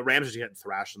Walker, I mean, the Rams are just getting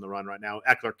thrashed on the run right now.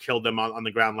 Eckler killed them on the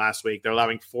ground last week. They're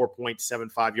allowing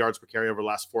 4.75 yards per carry over the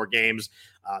last 4 games.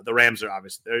 The Rams are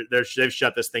obviously they've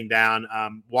shut this thing down.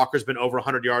 Walker's been over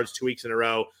 100 yards 2 weeks in a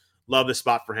row. Love the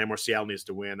spot for him where Seattle needs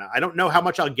to win. I don't know how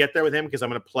much I'll get there with him, because I'm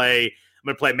going to play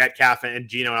Metcalf and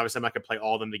Geno, and obviously I'm not going to play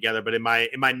all of them together. But in my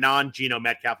non-Geno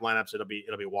Metcalf lineups, it'll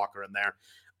be Walker in there.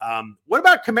 What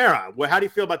about Kamara? How do you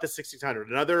feel about the 6,600?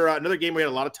 Another game where he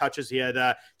had a lot of touches. He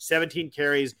had 17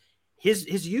 carries.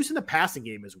 His use in the passing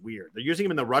game is weird. They're using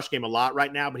him in the rush game a lot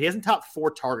right now, but he hasn't topped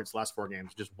 4 targets the last 4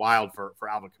 games. Just wild for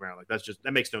Alvin Kamara.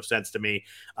 That makes no sense to me.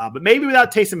 But maybe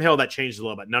without Taysom Hill, that changes a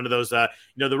little bit. None of those, the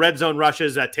red zone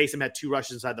rushes. Taysom had 2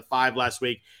 rushes inside the 5 last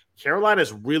week. Carolina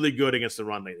is really good against the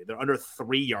run lately. They're under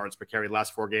 3 yards per carry the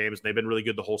last 4 games, and they've been really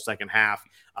good the whole second half.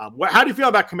 How do you feel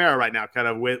about Kamara right now? Kind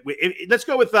of let's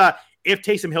go with if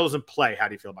Taysom Hill doesn't play, how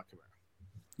do you feel about Kamara?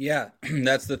 Yeah,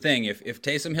 that's the thing. If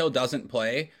Taysom Hill doesn't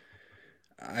play,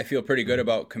 I feel pretty good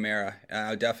about Kamara.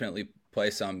 I'll definitely play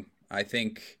some. I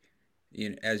think,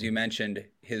 as you mentioned,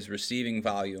 his receiving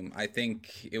volume, I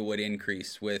think it would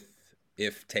increase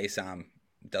if Taysom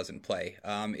doesn't play.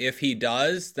 If he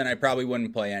does, then I probably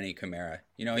wouldn't play any Kamara.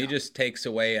 He just takes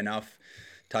away enough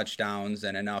touchdowns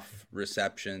and enough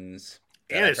receptions.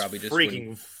 And it's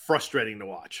freaking frustrating to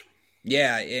watch.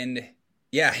 Yeah, and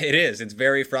yeah, it is. It's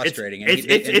very frustrating.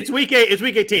 It's week 8. It's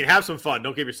week 18. Have some fun.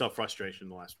 Don't give yourself frustration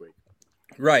the last week.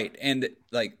 Right, and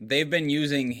they've been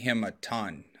using him a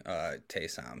ton,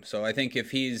 Taysom. So I think if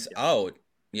he's out,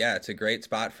 yeah, it's a great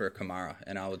spot for Kamara,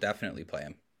 and I will definitely play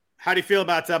him. How do you feel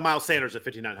about Miles Sanders at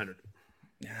 5,900?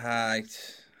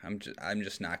 I'm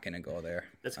just not going to go there.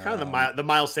 That's kind of the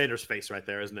Miles Sanders face right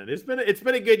there, isn't it? It's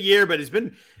been a good year, but it's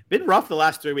been rough the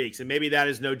last 3 weeks, and maybe that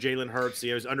is no Jalen Hurts.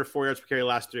 He was under 4 yards per carry the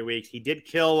last 3 weeks. He did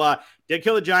kill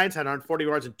the Giants, had 140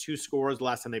 yards and 2 scores the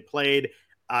last time they played.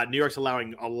 New York's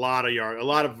allowing a lot of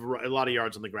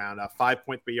yards on the ground,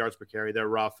 5.3 yards per carry. They're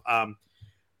rough.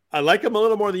 I like him a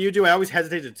little more than you do. I always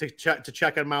hesitate to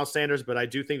check on Miles Sanders, but I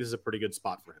do think this is a pretty good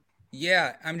spot for him.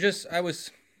 Yeah, I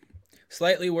was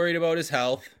slightly worried about his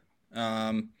health.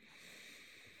 Yeah,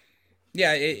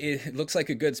 it looks like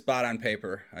a good spot on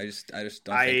paper. I just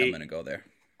don't think I'm going to go there.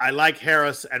 I like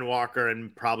Harris and Walker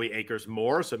and probably Akers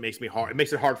more, so it makes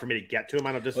it hard for me to get to him.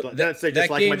 I don't just like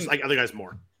him. I just like other guys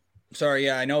more. Sorry,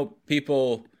 yeah, I know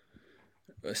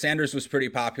Sanders was pretty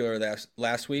popular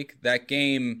last week. That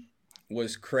game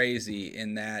was crazy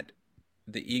in that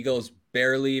the Eagles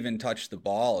barely even touched the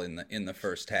ball in the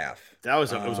first half. It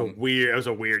was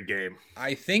a weird game.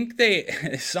 I think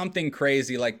something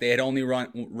crazy, like they had only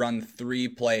run 3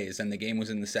 plays and the game was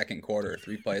in the second quarter,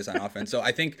 3 plays on offense. So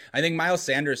I think Miles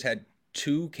Sanders had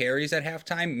 2 carries at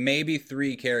halftime, maybe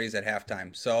 3 carries at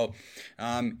halftime. So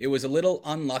it was a little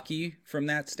unlucky from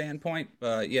that standpoint.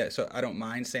 Yeah, so I don't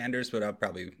mind Sanders, but I'm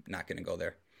probably not going to go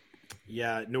there.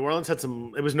 Yeah, New Orleans had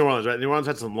some. It was New Orleans, right? New Orleans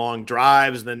had some long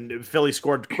drives. Then Philly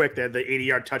scored quick. They had the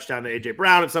 80-yard touchdown to AJ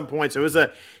Brown at some point. So it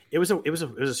was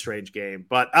a strange game.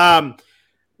 But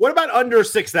what about under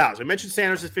 6,000? We mentioned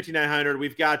Sanders at 5,900.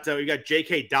 We've got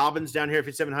J.K. Dobbins down here at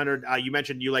 5,700. You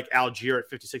mentioned you like Algier at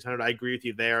 5,600. I agree with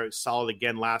you there. Solid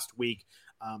again last week.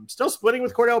 Still splitting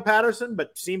with Cordell Patterson,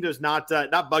 but seemed to have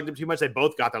not bugged him too much. They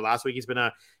both got there last week.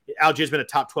 Algier's been a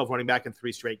top 12 running back in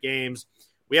 3 straight games.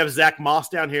 We have Zach Moss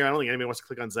down here. I don't think anybody wants to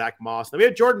click on Zach Moss. Then we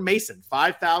have Jordan Mason,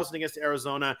 5,000 against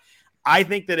Arizona. I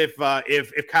think that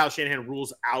if Kyle Shanahan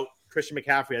rules out Christian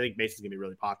McCaffrey, I think Mason's going to be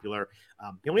really popular.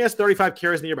 He only has 35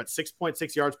 carries in the year, about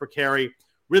 6.6 yards per carry.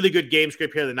 Really good game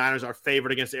script here. The Niners are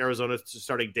favored against Arizona,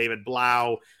 starting David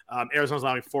Blau. Arizona's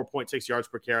allowing 4.6 yards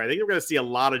per carry. I think we're going to see a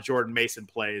lot of Jordan Mason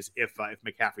plays if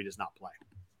McCaffrey does not play.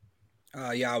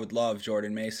 Yeah, I would love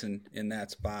Jordan Mason in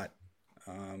that spot.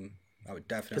 I would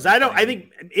definitely. Because I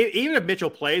think even if Mitchell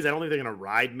plays, I don't think they're going to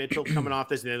ride Mitchell coming off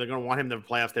this. They're going to want him in the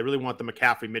playoffs. They really want the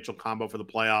McCaffrey-Mitchell combo for the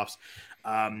playoffs.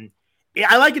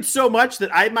 I like it so much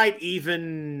that I might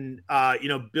even,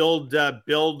 build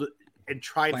and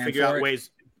try and figure out ways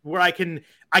where I can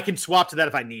swap to that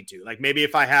if I need to. Like maybe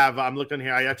if I'm looking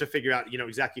here, I have to figure out,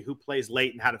 exactly who plays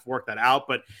late and how to work that out.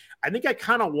 But I think I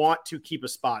kind of want to keep a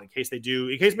spot in case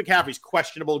McCaffrey's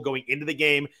questionable going into the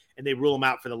game and they rule him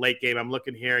out for the late game. I'm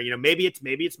looking here, maybe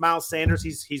it's Miles Sanders.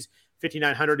 He's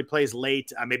 5,900. He plays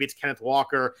late. Maybe it's Kenneth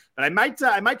Walker, but I might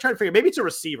try to figure. Maybe it's a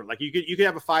receiver. Like you could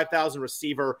have a 5,000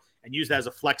 receiver and use that as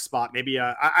a flex spot. Maybe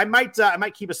I might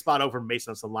keep a spot over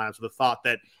Mason on some lineups with the thought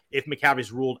that if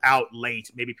McCaffrey's ruled out late,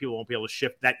 maybe people won't be able to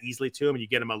shift that easily to him, and you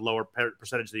get him a lower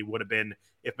percentage than he would have been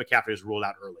if McCaffrey was ruled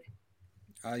out early.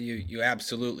 You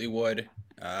absolutely would.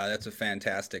 That's a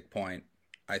fantastic point.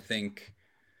 I think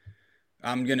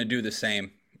I'm going to do the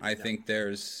same. I think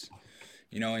there's,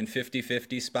 in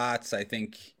 50-50 spots, I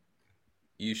think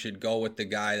you should go with the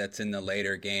guy that's in the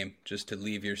later game just to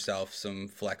leave yourself some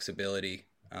flexibility.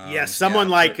 Someone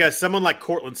like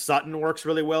Cortland Sutton works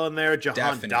really well in there.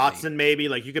 Jahan Dotson, maybe.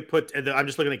 Like you could put. I'm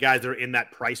just looking at guys that are in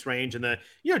that price range and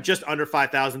just under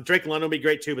 5,000. Drake London would be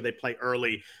great too, but they play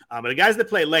early. But the guys that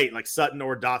play late, like Sutton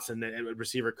or Dotson, a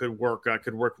receiver could work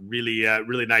really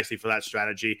really nicely for that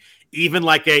strategy. Even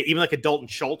like a Dalton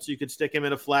Schultz, you could stick him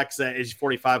in a flex at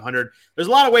 4,500. There's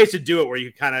a lot of ways to do it where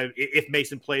you kind of, if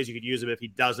Mason plays, you could use him. If he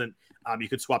doesn't, you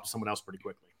could swap to someone else pretty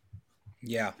quickly.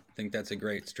 Yeah, I think that's a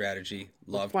great strategy.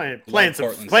 Love playing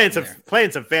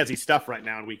some fancy stuff right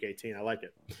now in Week 18. I like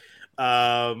it.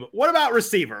 What about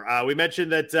receiver? We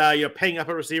mentioned that paying up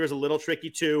a receiver is a little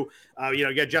tricky too.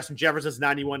 You got Justin Jefferson's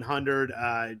 9,100.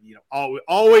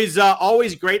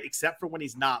 Always great, except for when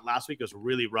he's not. Last week was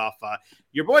really rough.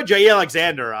 Your boy Jay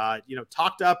Alexander,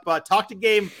 talked a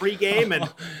game pre-game and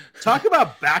talk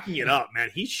about backing it up,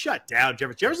 man. He shut down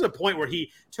Jefferson to the point where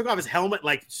he took off his helmet,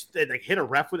 like hit a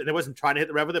ref with it. And it wasn't trying to hit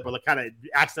the ref with it, but kind of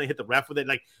accidentally hit the ref with it.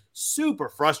 Like super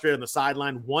frustrated on the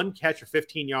sideline. 1 catch for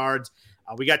 15 yards.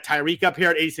 We got Tyreek up here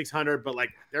at 8,600, but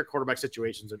their quarterback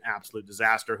situation is an absolute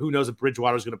disaster. Who knows if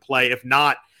Bridgewater is going to play? If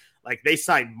not, they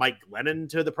signed Mike Glennon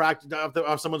to the practice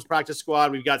of someone's practice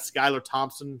squad. We've got Skylar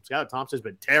Thompson. Skylar Thompson's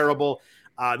been terrible.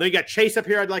 Then you got Chase up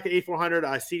here. I'd like at 8,400.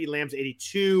 CeeDee Lamb's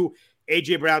 82.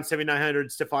 AJ Brown 7,900.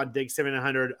 Stephon Diggs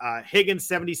 7,900. Higgins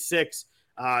 76.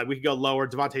 We could go lower.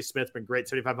 Devontae Smith's been great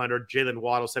 7,500. Jalen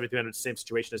Waddle 7,300. Same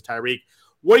situation as Tyreek.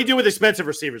 What do you do with expensive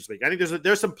receivers this week? I think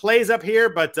there's some plays up here,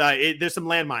 but there's some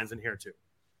landmines in here too.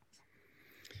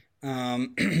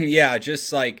 Yeah,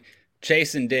 just like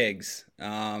Chase and Diggs,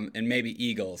 and maybe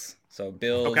Eagles. So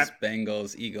Bills, okay.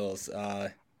 Bengals, Eagles.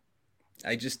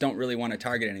 I just don't really want to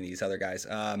target any of these other guys.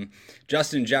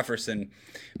 Justin Jefferson,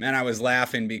 man, I was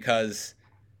laughing because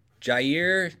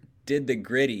Jair did the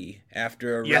gritty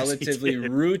after a relatively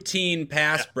routine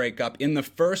pass breakup in the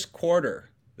first quarter.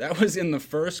 That was in the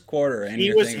first quarter, and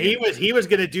he was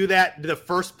going to do that the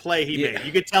first play he made.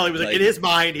 You could tell he was in his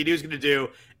mind he knew he was going to do,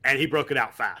 and he broke it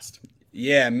out fast.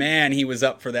 Yeah, man, he was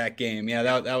up for that game.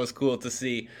 Yeah, that was cool to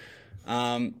see.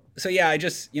 So yeah, I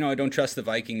just I don't trust the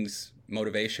Vikings'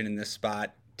 motivation in this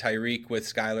spot. Tyreek with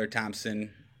Skylar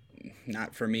Thompson,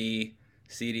 not for me.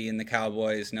 CeeDee and the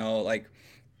Cowboys, no.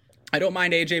 I don't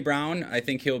mind AJ Brown. I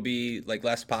think he'll be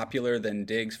less popular than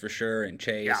Diggs for sure, and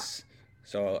Chase. Yeah.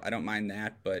 So I don't mind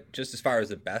that, but just as far as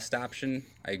the best option,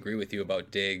 I agree with you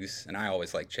about Diggs, and I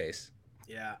always like Chase.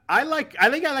 Yeah, I think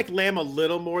I like Lamb a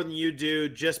little more than you do,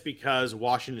 just because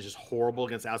Washington is just horrible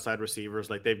against outside receivers.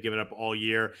 They've given up all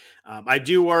year. I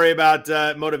do worry about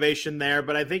motivation there,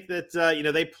 but I think that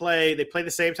they play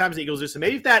the same time as the Eagles do. So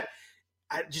maybe if that.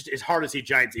 It's hard to see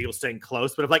Giants Eagles staying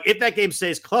close, but if that game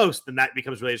stays close, then that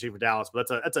becomes really interesting for Dallas. But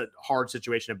that's a hard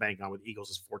situation to bank on with Eagles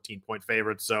as 14-point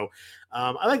favorites. So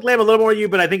I like Lamb a little more than you,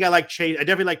 but I think I like Chase. I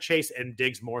definitely like Chase and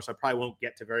Diggs more, so I probably won't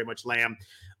get to very much Lamb.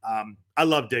 I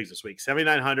love Diggs this week.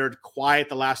 7,900, quiet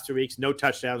the last 2 weeks, no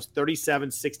touchdowns,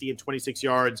 37, 60, and 26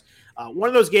 yards. One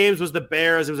of those games was the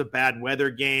Bears. It was a bad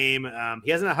weather game.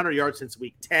 He hasn't 100 yards since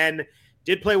week 10.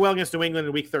 Did play well against New England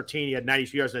in Week 13. He had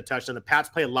 92 yards and a touchdown. The Pats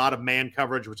play a lot of man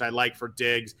coverage, which I like for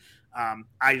Diggs. I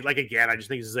just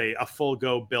think this is a full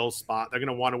go Bills spot. They're going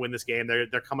to want to win this game. They're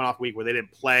coming off a week where they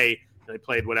didn't play. They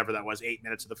played whatever that was, 8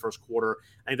 minutes of the first quarter.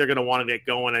 I think they're going to want to get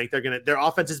going. I think their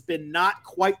offense has been not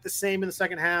quite the same in the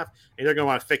second half. And they're going to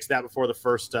want to fix that before the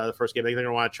first game. I think they're going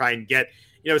to want to try and get,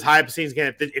 as high up as things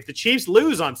can. If the Chiefs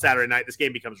lose on Saturday night, this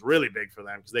game becomes really big for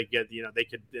them because they get, they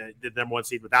could the number one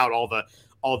seed without all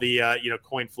the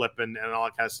coin flip and all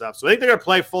that kind of stuff. So I think they're going to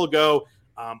play full go.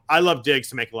 I love Diggs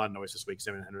to make a lot of noise this week,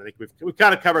 700. I think we've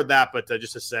kind of covered that, but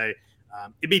just to say,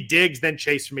 it'd be Diggs, then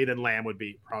Chase for me, then Lamb would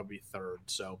be probably third.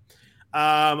 So.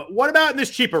 What about in this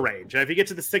cheaper range? If you get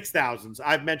to the 6,000s,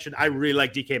 I've mentioned I really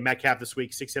like DK Metcalf this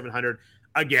week, 6,700.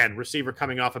 Again, receiver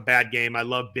coming off a bad game. I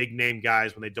love big name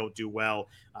guys when they don't do well.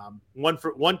 One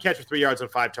catch for 3 yards on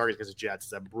 5 targets against the Jets.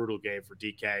 It's a brutal game for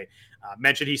DK.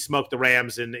 Mentioned he smoked the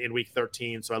Rams in week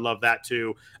 13, so I love that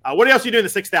too. What else are you doing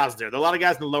in the 6,000s there? There are a lot of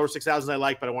guys in the lower 6,000s I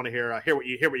like, but I want to hear what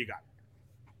you got.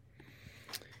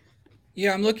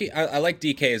 Yeah, I'm looking. I like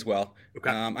DK as well. Okay.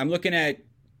 I'm looking at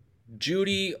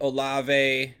Judy,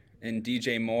 Olave, and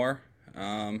DJ Moore.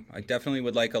 I definitely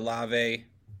would like Olave.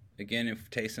 Again, if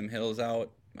Taysom Hill's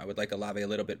out, I would like Olave a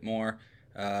little bit more.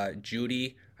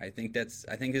 Judy, I think this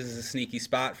is a sneaky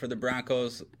spot for the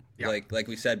Broncos. Yeah. Like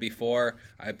we said before,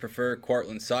 I prefer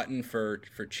Courtland Sutton for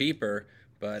cheaper,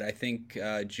 but I think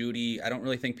Judy, I don't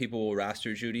really think people will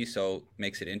roster Judy, so it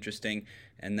makes it interesting.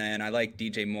 And then I like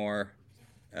DJ Moore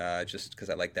just because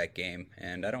I like that game,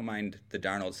 and I don't mind the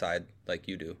Darnold side like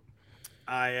you do.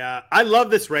 I love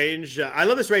this range. I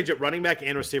love this range at running back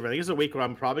and receiver. I think it's a week where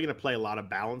I'm probably going to play a lot of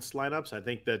balanced lineups. I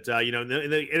think that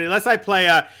unless I play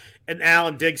an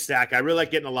Allen Diggs stack, I really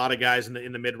like getting a lot of guys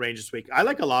in the mid range this week. I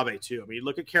like Olave too. I mean, you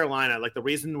look at Carolina. Like the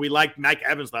reason we liked Mike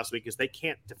Evans last week is they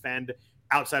can't defend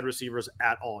outside receivers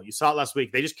at all. You saw it last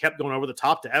week. They just kept going over the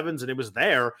top to Evans, and it was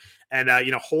there. And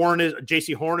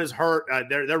J.C. Horn is hurt.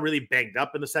 They're really banged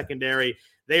up in the secondary.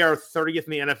 They are 30th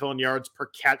in the NFL in yards per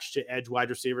catch to edge wide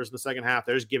receivers in the second half.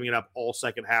 They're just giving it up all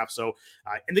second half. So,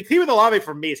 and the key with Olave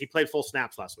for me is he played full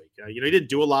snaps last week. He didn't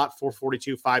do a lot,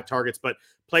 442, 5 targets, but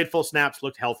played full snaps,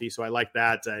 looked healthy. So I like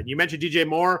that. And you mentioned DJ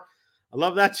Moore. I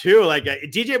love that too. Like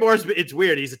DJ Moore, it's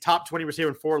weird. He's a top 20 receiver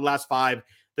in 4 of the last 5.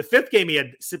 The 5th game he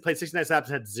had played 69 snaps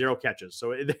and had 0 catches.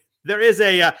 So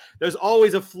there's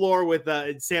always a floor with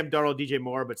Sam Darnold, DJ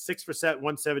Moore, but 6 for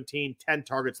 117, 10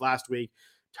 targets last week.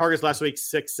 Targets last week,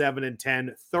 6, 7, and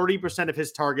 10. 30% of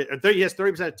his target, he has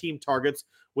 30% of team targets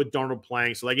with Darnold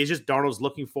playing. So Darnold's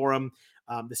looking for him.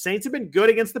 The Saints have been good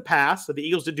against the pass. So the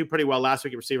Eagles did do pretty well last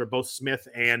week at receiver. Both Smith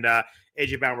and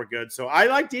AJ Brown were good. So I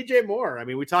like DJ Moore. I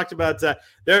mean, we talked about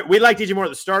we liked DJ Moore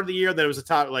at the start of the year. Then it was a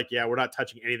top we're not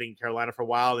touching anything in Carolina for a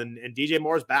while. And DJ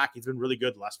Moore's back. He's been really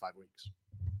good the last 5 weeks.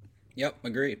 Yep,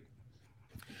 agreed.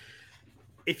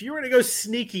 If you were to go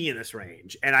sneaky in this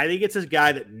range, and I think it's a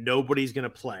guy that nobody's going to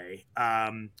play,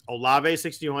 Olave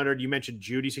 6,200. You mentioned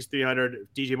Judy 6,300,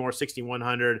 DJ Moore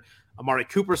 6,100, Amari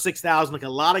Cooper 6,000. Like a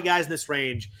lot of guys in this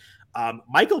range.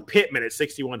 Michael Pittman at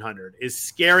 6,100 is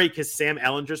scary because Sam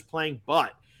Ehlinger's playing.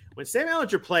 But when Sam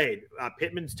Ehlinger played,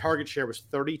 Pittman's target share was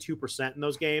 32% in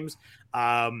those games.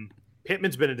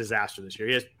 Pittman's been a disaster this year.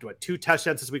 He has 2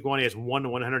 touchdowns this week 1. He has 1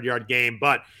 100-yard game,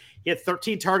 but he had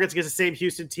 13 targets against the same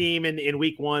Houston team in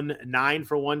week 1, 9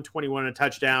 for 121 and a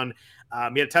touchdown.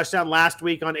 He had a touchdown last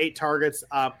week on 8 targets.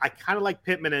 I kind of like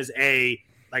Pittman as a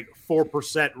 4%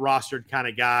 rostered kind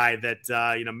of guy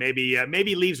that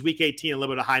maybe leaves week 18 a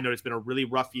little bit of a high note. It's been a really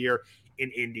rough year in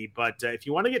Indy, but if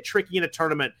you want to get tricky in a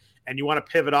tournament and you want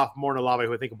to pivot off more than Olave,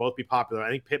 who I think will both be popular,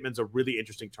 I think Pittman's a really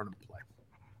interesting tournament play.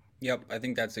 Yep, I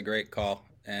think that's a great call,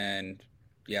 and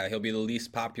yeah, he'll be the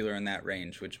least popular in that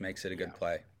range, which makes it a good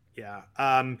play. Yeah.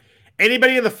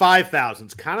 Anybody in the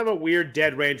 5,000s, kind of a weird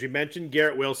dead range. We mentioned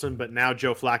Garrett Wilson, but now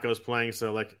Joe Flacco's playing.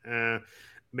 So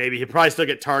maybe he'll probably still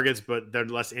get targets, but they're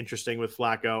less interesting with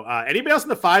Flacco. Anybody else in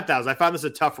the 5,000s? I found this a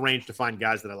tough range to find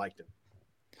guys that I liked him.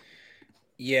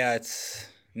 Yeah, it's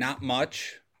not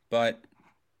much, but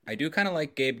I do kind of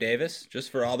like Gabe Davis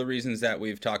just for all the reasons that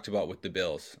we've talked about with the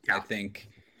Bills. Yeah. I think,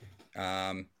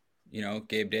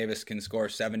 Gabe Davis can score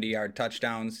 70-yard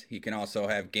touchdowns. He can also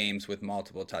have games with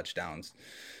multiple touchdowns.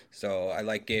 So I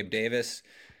like Gabe Davis.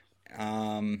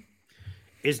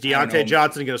 Is Deontay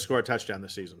Johnson going to score a touchdown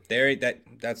this season?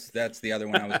 That's the other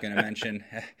one I was going to mention.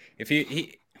 If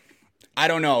he I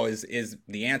don't know is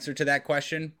the answer to that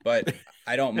question, but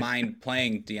I don't mind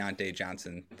playing Deontay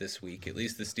Johnson this week. At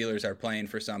least the Steelers are playing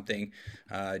for something.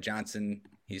 Johnson,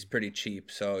 he's pretty cheap,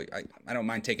 so I don't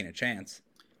mind taking a chance.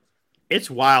 It's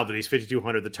wild that he's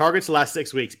 5,200. The targets the last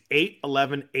 6 weeks, 8,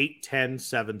 11, 8, 10,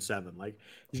 7, 7. Like,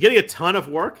 he's getting a ton of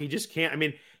work. He just can't. I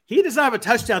mean, he does not have a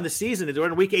touchdown this season. It's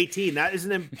in week 18. That is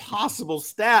an impossible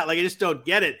stat. Like, I just don't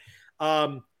get it.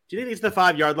 Do you think it's the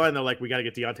 5-yard line? They're like, we got to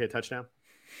get Deontay a touchdown.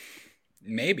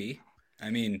 Maybe. I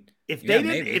mean, if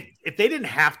they didn't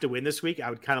have to win this week, I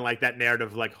would kind of like that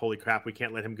narrative of like, holy crap, we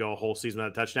can't let him go a whole season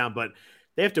without a touchdown. But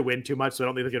they have to win too much, so I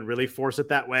don't think they can really force it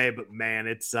that way. But man,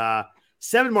 it's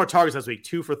 7 more targets last week,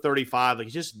 2 for 35.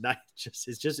 Like,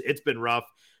 it's been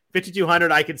rough.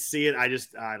 5,200, I can see it. I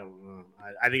don't know.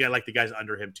 I think I like the guys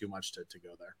under him too much to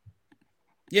go there.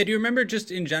 Yeah, do you remember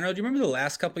just in general, do you remember the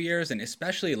last couple years, and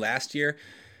especially last year,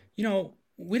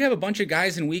 we'd have a bunch of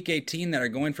guys in week 18 that are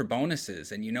going for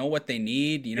bonuses, and you know what they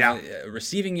need,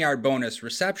 receiving yard bonus,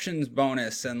 receptions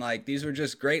bonus, and like these were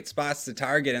just great spots to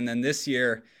target. And then this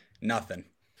year, nothing.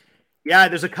 Yeah,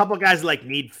 there's a couple of guys that like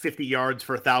need 50 yards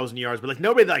for 1,000 yards, but like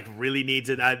nobody like really needs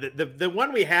it. The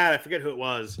one we had, I forget who it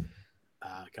was.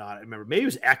 God, I remember. Maybe it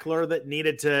was Eckler that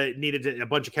needed a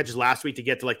bunch of catches last week to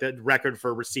get to like the record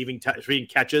for receiving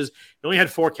catches. He only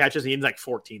had 4 catches. He needs like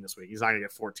 14 this week. He's not gonna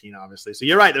get 14, obviously. So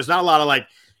you're right. There's not a lot of like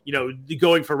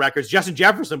going for records. Justin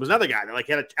Jefferson was another guy that like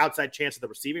had an outside chance at the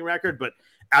receiving record, but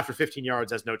after 15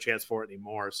 yards has no chance for it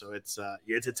anymore. So it's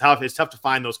tough. It's tough to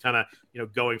find those kind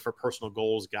of going for personal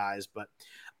goals guys. But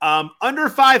under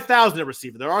 5,000 at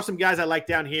receiver, there are some guys I like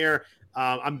down here.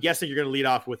 I'm guessing you're going to lead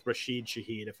off with Rashid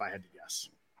Shaheed if I had to guess.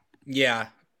 Yeah,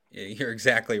 you're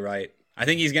exactly right. I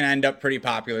think he's going to end up pretty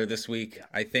popular this week. Yeah.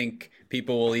 I think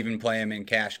people will even play him in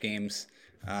cash games.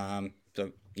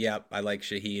 So, yeah, I like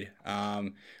Shaheed.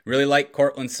 Really like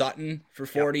Cortland Sutton for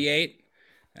 48.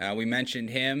 Yep. We mentioned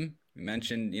him. We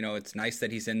mentioned, it's nice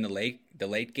that he's in the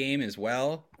late game as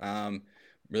well.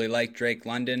 Really like Drake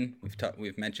London.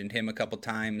 We've mentioned him a couple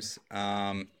times.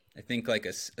 I think like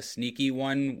a sneaky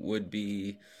one would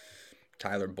be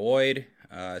Tyler Boyd,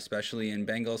 especially in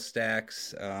Bengals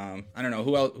stacks. I don't know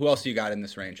who else you got in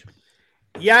this range.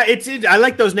 Yeah, I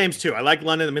like those names too. I like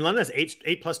London. I mean, London has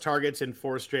 8 plus targets in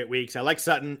 4 straight weeks. I like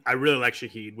Sutton. I really like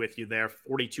Shaheed with you there.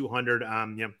 4,200.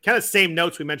 Kind of same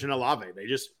notes we mentioned Olave.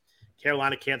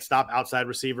 Carolina can't stop outside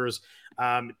receivers.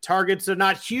 Targets are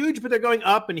not huge, but they're going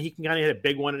up, and he can kind of hit a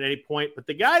big one at any point. But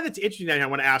the guy that's interesting that I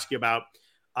want to ask you about,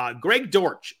 Greg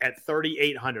Dortch at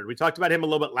 3,800. We talked about him a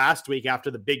little bit last week after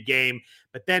the big game,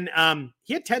 but then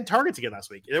he had 10 targets again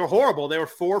last week. They were horrible. They were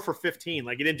 4 for 15.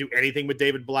 Like, he didn't do anything with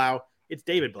David Blau. It's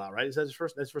David Blau, right? Is that his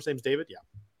first name's David? Yeah.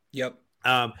 Yep.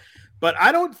 But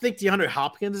I don't think DeAndre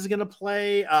Hopkins is going to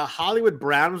play. Hollywood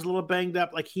Brown was a little banged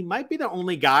up. Like, he might be the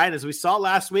only guy. And as we saw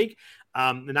last week,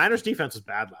 the Niners defense was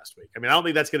bad last week. I mean, I don't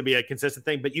think that's going to be a consistent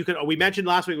thing, but we mentioned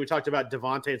last week, we talked about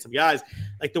Devontae and some guys.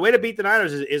 Like, the way to beat the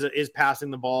Niners is passing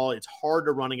the ball. It's hard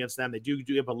to run against them. They do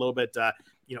give a little bit,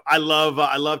 I love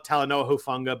Talanoa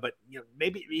Hufanga, but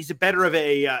maybe he's a better of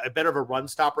a run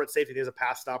stopper at safety. He's a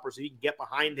pass stopper, so you can get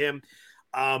behind him.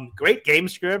 Great game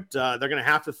script. They're going to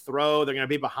have to throw. They're going to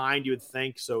be behind, you would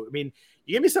think. So, I mean,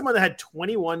 you give me someone that had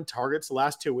 21 targets the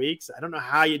last 2 weeks. I don't know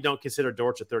how you don't consider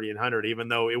Dortch at 3,800, even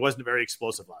though it wasn't very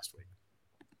explosive last week.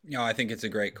 I think it's a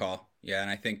great call. Yeah,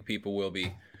 and I think people will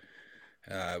be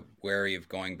wary of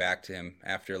going back to him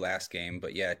after last game.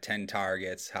 But yeah, 10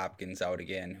 targets, Hopkins out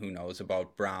again. Who knows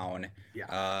about Brown? Yeah.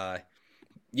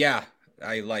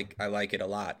 I like it a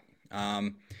lot.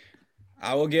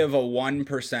 I will give a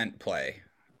 1% play.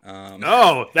 That's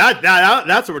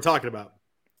what we're talking about.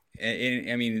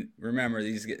 I mean, remember,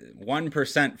 these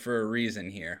 1% for a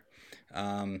reason here.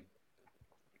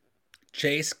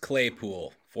 Chase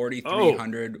Claypool,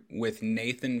 4,300 with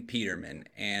Nathan Peterman.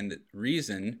 And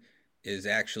reason is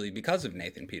actually because of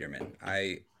Nathan Peterman.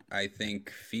 I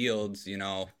think Fields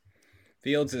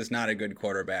is not a good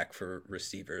quarterback for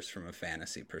receivers from a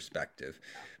fantasy perspective.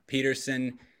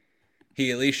 Peterson,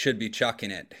 he at least should be chucking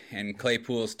it. And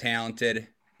Claypool's talented,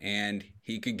 and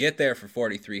he could get there for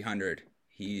 4,300.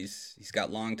 He's got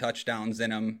long touchdowns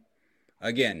in him.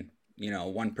 Again,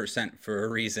 1% for a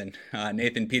reason.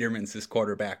 Nathan Peterman's his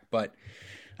quarterback, but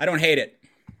I don't hate it.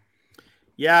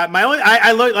 Yeah,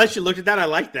 I actually looked at that. I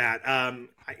like that. I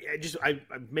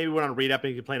maybe went on read up and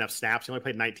he could play enough snaps. He only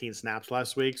played 19 snaps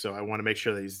last week, so I want to make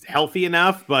sure that he's healthy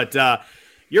enough. But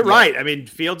you're right. I mean,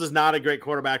 Fields is not a great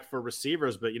quarterback for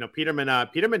receivers, but Peterman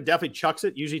definitely chucks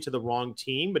it, usually to the wrong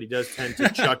team, but he does tend to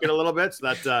chuck it a little bit.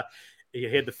 So that's he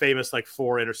had the famous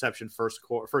 4 interception first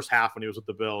half when he was with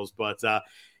the Bills. But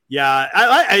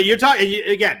you're talking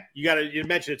again. You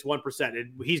mentioned it's 1%,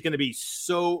 and he's going to be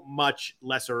so much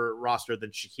lesser roster than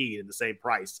Shaheed in the same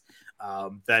price.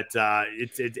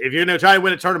 If you're going to try to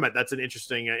win a tournament, that's an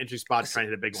interesting spot to try and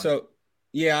hit a big one. So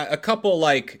yeah, a couple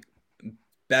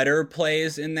better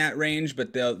plays in that range,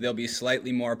 but they'll be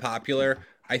slightly more popular.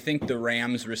 I think the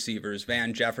Rams receivers,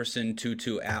 Van Jefferson,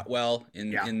 Tutu Atwell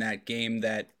in that game,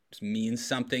 that means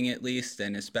something at least,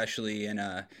 and especially in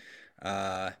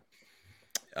a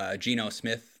Geno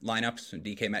Smith lineups,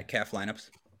 DK Metcalf lineups.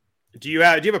 Do you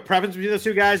have a preference between those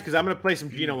two guys? Because I'm going to play some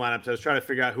Geno lineups. I was trying to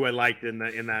figure out who I liked in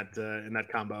that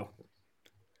combo.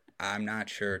 I'm not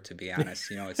sure, to be honest.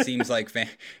 It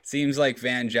seems like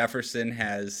Van Jefferson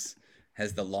has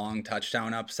the long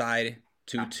touchdown upside.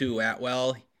 Tutu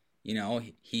Atwell,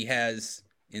 he has,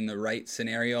 in the right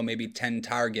scenario, maybe 10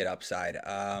 target upside.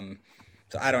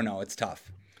 So I don't know. It's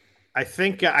tough. I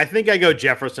think I go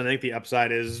Jefferson. I think the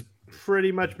upside is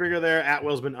pretty much bigger there.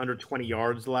 Atwell's been under 20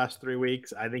 yards the last 3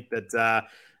 weeks. I think that I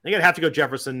think I'd have to go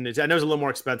Jefferson. I know it's a little more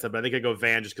expensive, but I think I'd go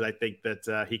Van just because I think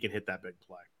that he can hit that big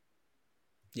play.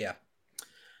 Yeah.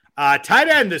 Tight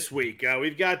end this week.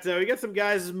 We got some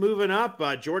guys moving up.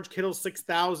 George Kittle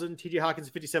 6,000, TJ Hawkins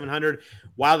 5,700.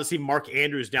 Wild to see Mark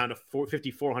Andrews down to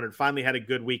 5,400. Finally had a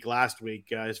good week last week.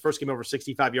 His first game over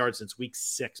 65 yards since week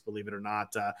 6, believe it or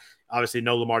not. Obviously,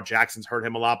 no Lamar Jackson's hurt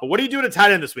him a lot. But what are you doing at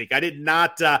tight end this week? I did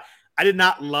not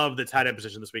love the tight end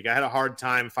position this week. I had a hard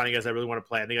time finding guys I really want to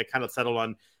play. I think I kind of settled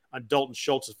on Dalton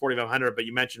Schultz at 4,500. But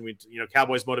you mentioned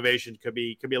Cowboys motivation could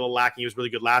be a little lacking. He was really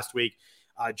good last week.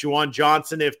 Juwan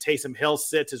Johnson, if Taysom Hill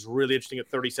sits, is really interesting at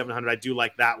 3,700. I do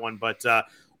like that one. But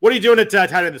what are you doing at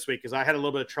tight end this week? Because I had a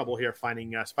little bit of trouble here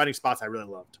finding spots I really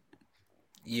loved.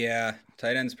 Yeah,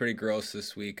 tight end's pretty gross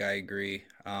this week. I agree.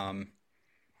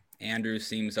 Andrews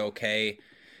seems okay.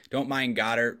 Don't mind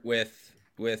Goddard with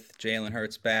Jalen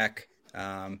Hurts back.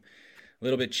 A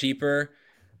little bit cheaper.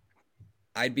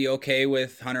 I'd be okay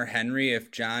with Hunter Henry if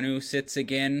Jonnu sits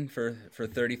again for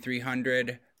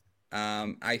 3,300.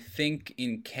 I think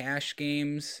in cash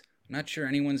games, I'm not sure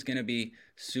anyone's going to be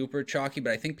super chalky,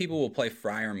 but I think people will play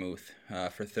Freiermuth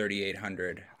for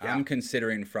 3,800. Yeah. I'm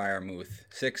considering Freiermuth.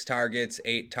 6 targets,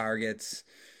 8 targets,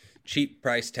 cheap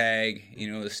price tag. The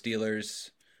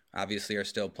Steelers obviously are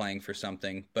still playing for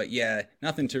something, but yeah,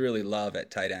 nothing to really love at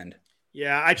tight end.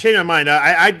 Yeah, I changed my mind.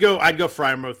 I'd go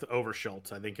Freiermuth over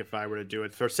Schultz. I think if I were to do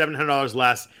it for $700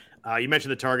 less. You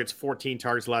mentioned the targets, 14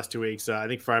 targets the last 2 weeks. I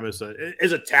think Freiermuth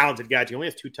is a talented guy. He only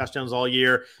has 2 touchdowns all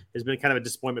year. Has been kind of a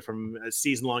disappointment from a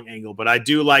season-long angle, but I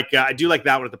do like that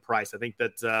one at the price. I think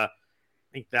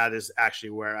that is actually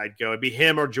where I'd go. It'd be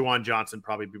him or Juwan Johnson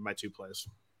probably be my 2 plays.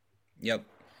 Yep.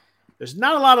 There's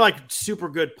not a lot of super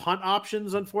good punt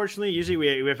options, unfortunately.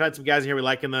 Usually we've had some guys in here we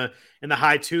like in the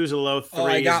high 2s or low 3s. Oh,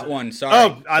 I got one. Sorry.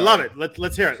 Oh, I love it.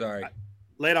 Let's hear it. Sorry.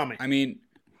 Lay it on me. I mean,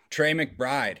 Trey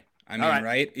McBride.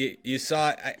 Right? You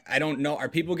saw, I don't know. Are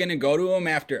people going to go to him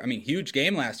after, huge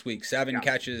game last week, 7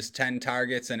 catches, 10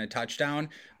 targets, and a touchdown.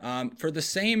 For the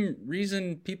same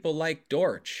reason people like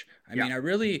Dortch. I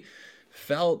really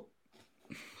felt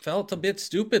a bit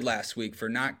stupid last week for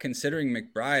not considering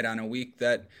McBride on a week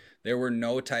that there were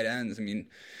no tight ends.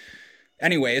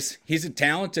 Anyways, he's a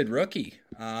talented rookie.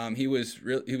 He was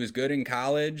good in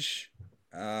college.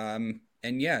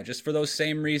 And yeah, just for those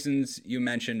same reasons you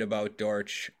mentioned about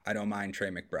Dortch, I don't mind Trey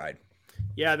McBride.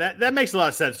 Yeah, that makes a lot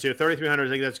of sense too. 3,300, I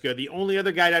think that's good. The only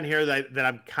other guy down here that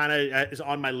I'm kind of is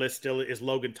on my list still is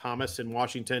Logan Thomas in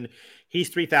Washington. He's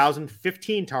 3,000,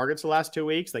 15 targets the last 2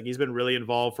 weeks. He's been really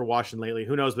involved for Washington lately.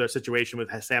 Who knows their situation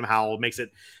with Sam Howell makes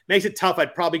it tough.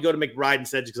 I'd probably go to McBride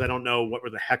instead because I don't know what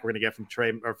the heck we're going to get from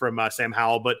Sam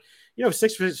Howell. But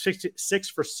 6 for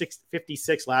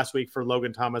 656 last week for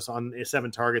Logan Thomas on 7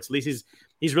 targets. At least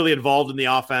he's really involved in the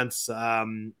offense.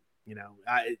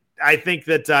 I think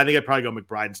I'd probably go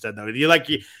McBride instead though. You like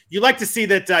to see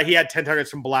that he had 10 targets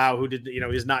from Blau, who did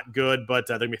he's not good, but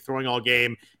they're gonna be throwing all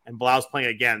game, and Blau's playing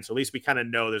again, so at least we kind of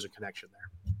know there's a connection there.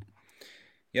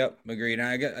 Yep, agreed.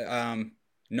 And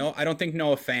I don't think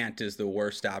Noah Fant is the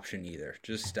worst option either.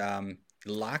 Just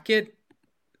Lockett.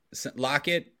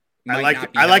 I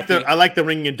like the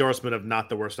ringing endorsement of not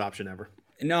the worst option ever.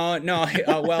 No.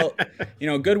 Well,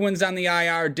 Goodwin's on the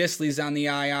IR. Disley's on the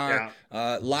IR.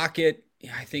 Yeah. Lockett,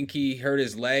 I think he hurt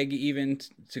his leg even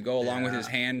to go along with his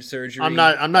hand surgery. I'm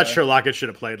not sure Lockett should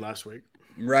have played last week.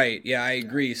 Right. Yeah, I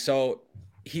agree. So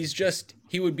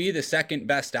he would be the second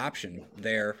best option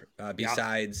there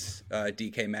besides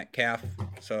DK Metcalf.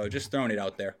 So just throwing it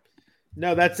out there.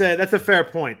 No, that's a fair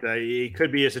point. It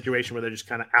could be a situation where they're just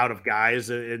kind of out of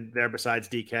guys in there besides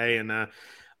DK, and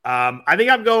I think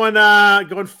I'm going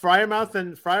Freiermuth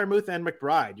and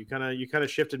McBride. You kind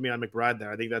of shifted me on McBride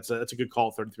there. I think that's a good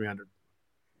call. 3,300.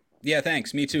 Yeah,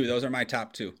 thanks. Me too. Those are my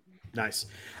top 2. Nice.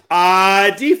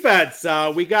 Defense.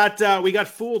 We got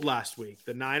fooled last week.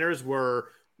 The Niners were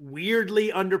weirdly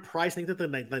underpriced. I think that the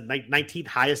 19th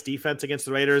highest defense against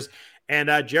the Raiders, and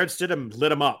Jarrett Stidham lit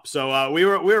them up. So we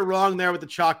were wrong there with the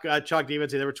chalk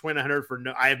defense. They were 2,900 for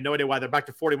I have no idea why they're back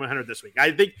to 4,100 this week.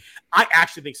 I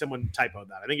actually think someone typoed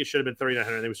that. I think it should have been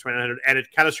 3,900. I think it was 2,900, and it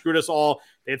kind of screwed us all.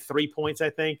 They had 3 points, I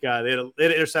think. They had an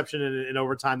interception in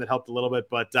overtime that helped a little bit,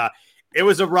 but it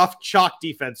was a rough chalk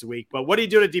defense week. But what are you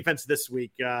doing at defense this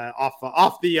week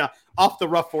off the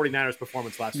rough 49ers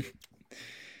performance last week?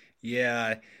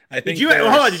 Yeah, I think. Did you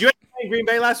play Green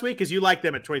Bay last week? Because you liked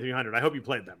them at 2,300. I hope you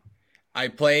played them. I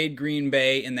played Green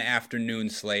Bay in the afternoon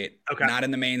slate, okay. Not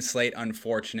in the main slate,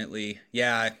 unfortunately.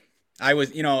 Yeah, I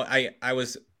was, I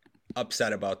was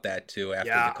upset about that too after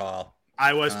the call.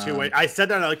 I was too. I said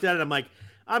that and I looked at it. I'm like,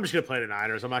 I'm just gonna play the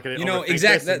Niners. I'm not gonna.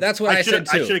 Exactly. That's what I said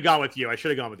too. I should have gone with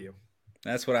you.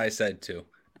 That's what I said too.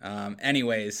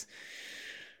 Anyways,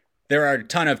 there are a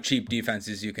ton of cheap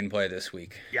defenses you can play this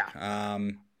week. Yeah.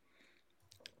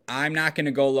 I'm not going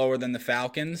to go lower than the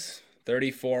Falcons.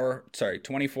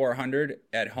 2,400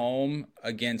 at home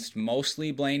against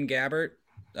mostly Blaine Gabbert.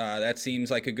 That seems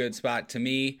like a good spot to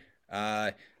me.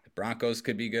 The Broncos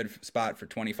could be a good spot for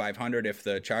 2,500 if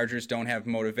the Chargers don't have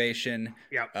motivation.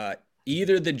 Yeah.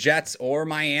 Either the Jets or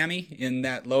Miami in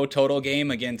that low total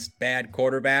game against bad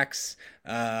quarterbacks.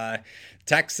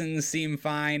 Texans seem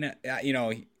fine. I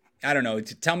don't know.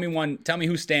 Tell me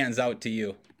who stands out to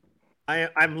you.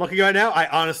 I'm looking right now. I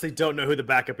honestly don't know who the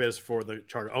backup is for the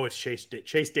Chargers. Oh, it's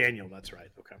Chase Daniel. That's right.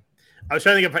 Okay. I was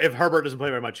trying to think if Herbert doesn't play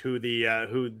very much, who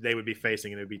they would be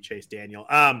facing, and it would be Chase Daniel.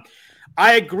 I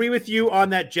agree with you on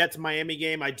that Jets Miami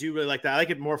game. I do really like that. I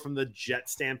like it more from the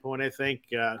Jets standpoint. I think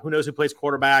who knows who plays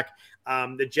quarterback.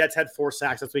 The Jets had 4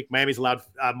 sacks this week. Miami's allowed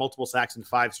multiple sacks in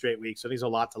 5 straight weeks, so there's a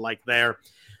lot to like there.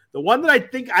 The one that I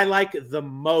think I like the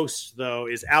most, though,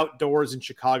 is outdoors in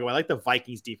Chicago. I like the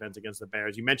Vikings defense against the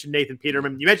Bears. You mentioned Nathan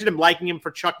Peterman. You mentioned him liking him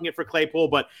for chucking it for Claypool,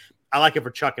 but I like him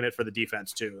for chucking it for the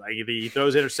defense, too. Like, he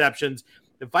throws interceptions.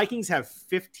 The Vikings have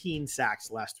 15 sacks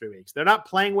the last 3 weeks. They're not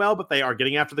playing well, but they are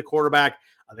getting after the quarterback.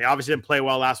 They obviously didn't play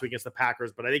well last week against the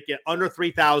Packers, but I think get under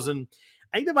 3,000.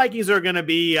 I think the Vikings are going to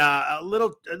be a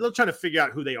little trying to figure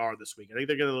out who they are this week. I think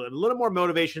they're going to a little more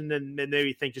motivation than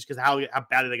maybe think just because how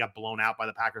badly they got blown out by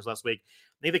the Packers last week.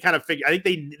 I think they kind of figure. I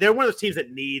think they're one of those teams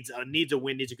that needs a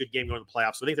win, needs a good game going to the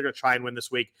playoffs. So I think they're going to try and win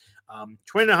this week.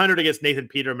 2,900 against Nathan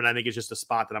Peterman, I think is just a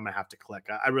spot that I'm going to have to click.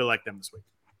 I really like them this week.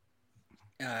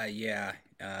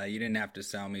 You didn't have to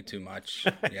sell me too much.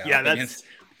 Yeah,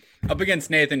 up against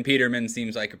Nathan Peterman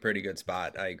seems like a pretty good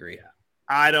spot. I agree. Yeah.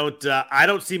 I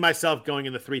don't see myself going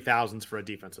in the 3,000s for a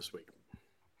defense this week.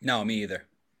 No, me either.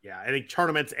 Yeah, I think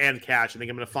tournaments and cash. I think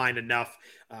I'm going to find enough.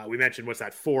 We mentioned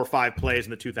 4 or 5 plays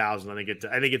in the 2,000. I think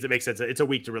it makes sense. It's a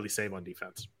week to really save on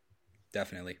defense.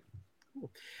 Definitely. Cool.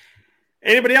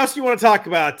 Anybody else you want to talk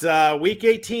about? Week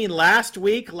 18, last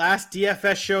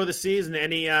DFS show of the season.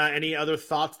 Any other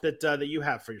thoughts that you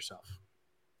have for yourself?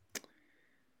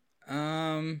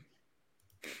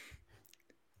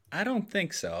 I don't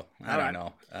think so. I don't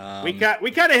know. We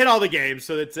kind of hit all the games,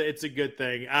 so it's a good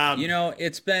thing.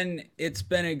 It's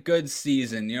been a good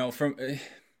season. From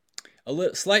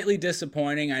slightly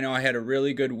disappointing. I know I had a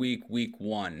really good week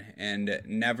 1, and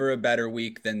never a better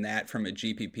week than that from a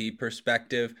GPP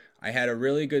perspective. I had a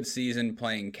really good season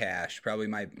playing cash, probably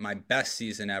my best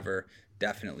season ever,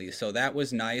 definitely. So that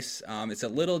was nice. It's a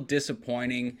little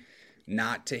disappointing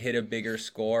not to hit a bigger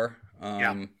score,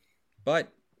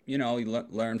 but. You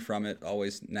learn from it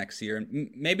always next year. And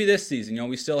maybe this season,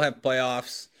 we still have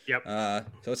playoffs. Yep.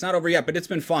 So it's not over yet, but it's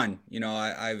been fun.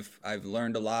 I've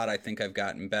learned a lot. I think I've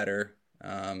gotten better.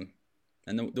 And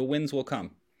the wins will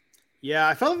come. Yeah,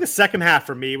 I felt like the second half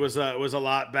for me was a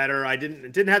lot better. I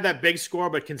didn't have that big score,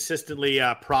 but consistently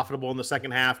profitable in the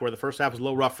second half, where the first half was a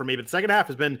little rough for me. But the second half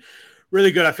has been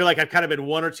really good. I feel like I've kind of been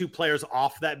 1 or 2 players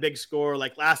off that big score.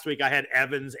 Like last week, I had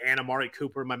Evans and Amari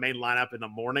Cooper in my main lineup in the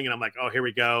morning, and I'm like, oh, here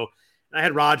we go. And I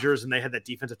had Rodgers, and they had that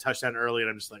defensive touchdown early, and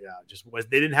I'm just like,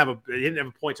 they didn't have a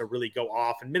point to really go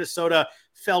off. And Minnesota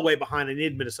fell way behind. I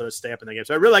needed Minnesota to stay up in the game,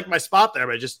 so I really like my spot there.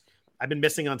 But I've been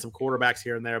missing on some quarterbacks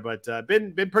here and there, but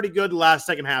been pretty good the last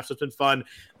second half, so it's been fun.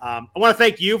 I want to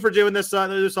thank you for doing this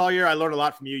all year. I learned a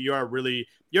lot from you.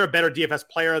 You're a better DFS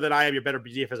player than I am. You're better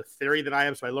DFS theory than I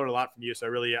am, so I learned a lot from you. So I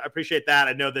really appreciate that.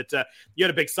 I know that you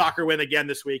had a big soccer win again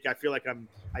this week. I feel like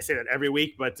I say that every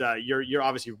week, but you're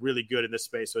obviously really good in this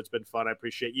space, so it's been fun. I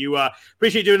appreciate you.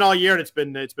 Appreciate doing it all year, and it's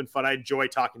been fun. I enjoy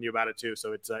talking to you about it too.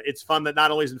 So it's fun that not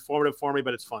only is informative for me,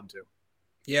 but it's fun too.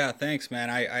 Yeah, thanks,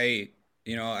 man. I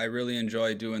really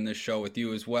enjoy doing this show with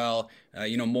you as well.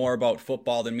 More about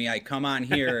football than me. I come on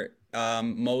here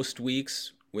most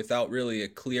weeks without really a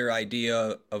clear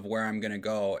idea of where I'm going to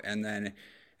go. And then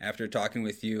after talking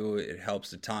with you, it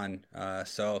helps a ton.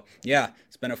 So yeah,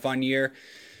 it's been a fun year.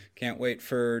 Can't wait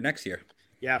for next year.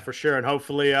 Yeah, for sure, and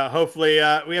hopefully, we have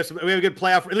a good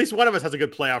playoff. At least one of us has a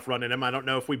good playoff run in them. I don't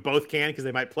know if we both can because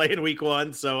they might play in week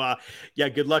 1. So, yeah,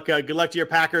 good luck to your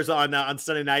Packers on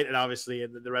Sunday night, and obviously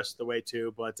in the rest of the way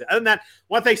too. But other than that,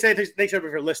 one thing, thanks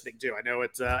everybody for listening too. I know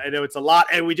it's a lot,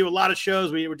 and we do a lot of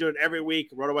shows. We're doing it every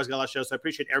week. RotoWire's got a lot of shows, so I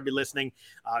appreciate everybody listening.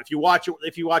 If you watch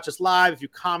us live, if you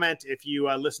comment, if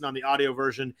you listen on the audio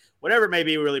version, whatever it may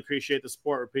be, we really appreciate the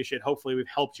support. We appreciate. Hopefully, we've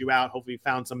helped you out. Hopefully, we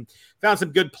found some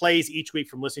good plays each week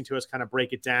from listening to us kind of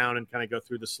break it down and kind of go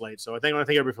through the slate. So I want to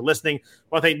thank everybody for listening. I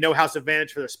want to thank No House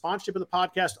Advantage for their sponsorship of the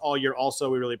podcast all year. Also,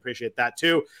 we really appreciate that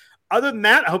too. Other than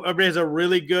that, I hope everybody has a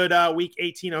really good week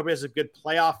 18. I hope everybody has a good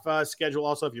playoff schedule.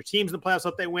 Also, if your team's in the playoffs,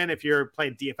 hope they win. If you're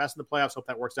playing DFS in the playoffs, hope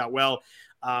that works out well.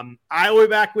 I will be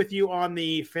back with you on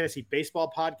the Fantasy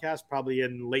Baseball podcast, probably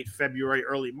in late February,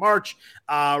 early March.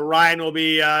 Ryan will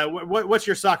be. What's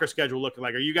your soccer schedule looking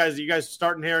like? Are you guys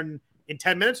starting here in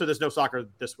 10 minutes, or there's no soccer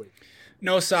this week?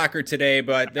 No soccer today,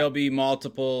 but there'll be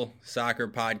multiple soccer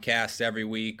podcasts every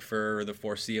week for the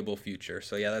foreseeable future.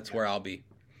 So yeah, that's where I'll be.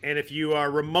 And if you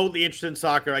are remotely interested in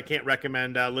soccer, I can't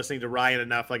recommend listening to Ryan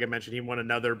enough. Like I mentioned, he won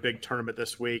another big tournament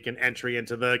this week and entry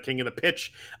into the King of the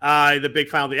Pitch, the big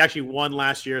final. They actually won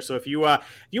last year. So if you want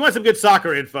some good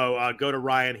soccer info, go to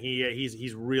Ryan.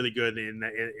 He's really good in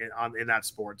that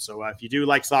sport. So if you do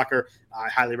like soccer, I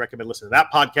highly recommend listening to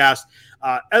that podcast.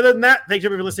 Other than that, thanks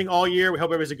everybody for listening all year. We hope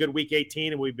everybody's a good week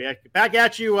 18, and we'll be back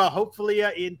at you hopefully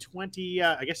in 20.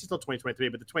 I guess it's still 2023,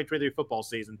 but the 2023 football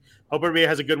season. Hope everybody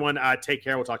has a good one. Take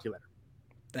care. We'll talk to you later.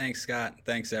 Thanks, Scott.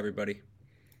 Thanks, everybody.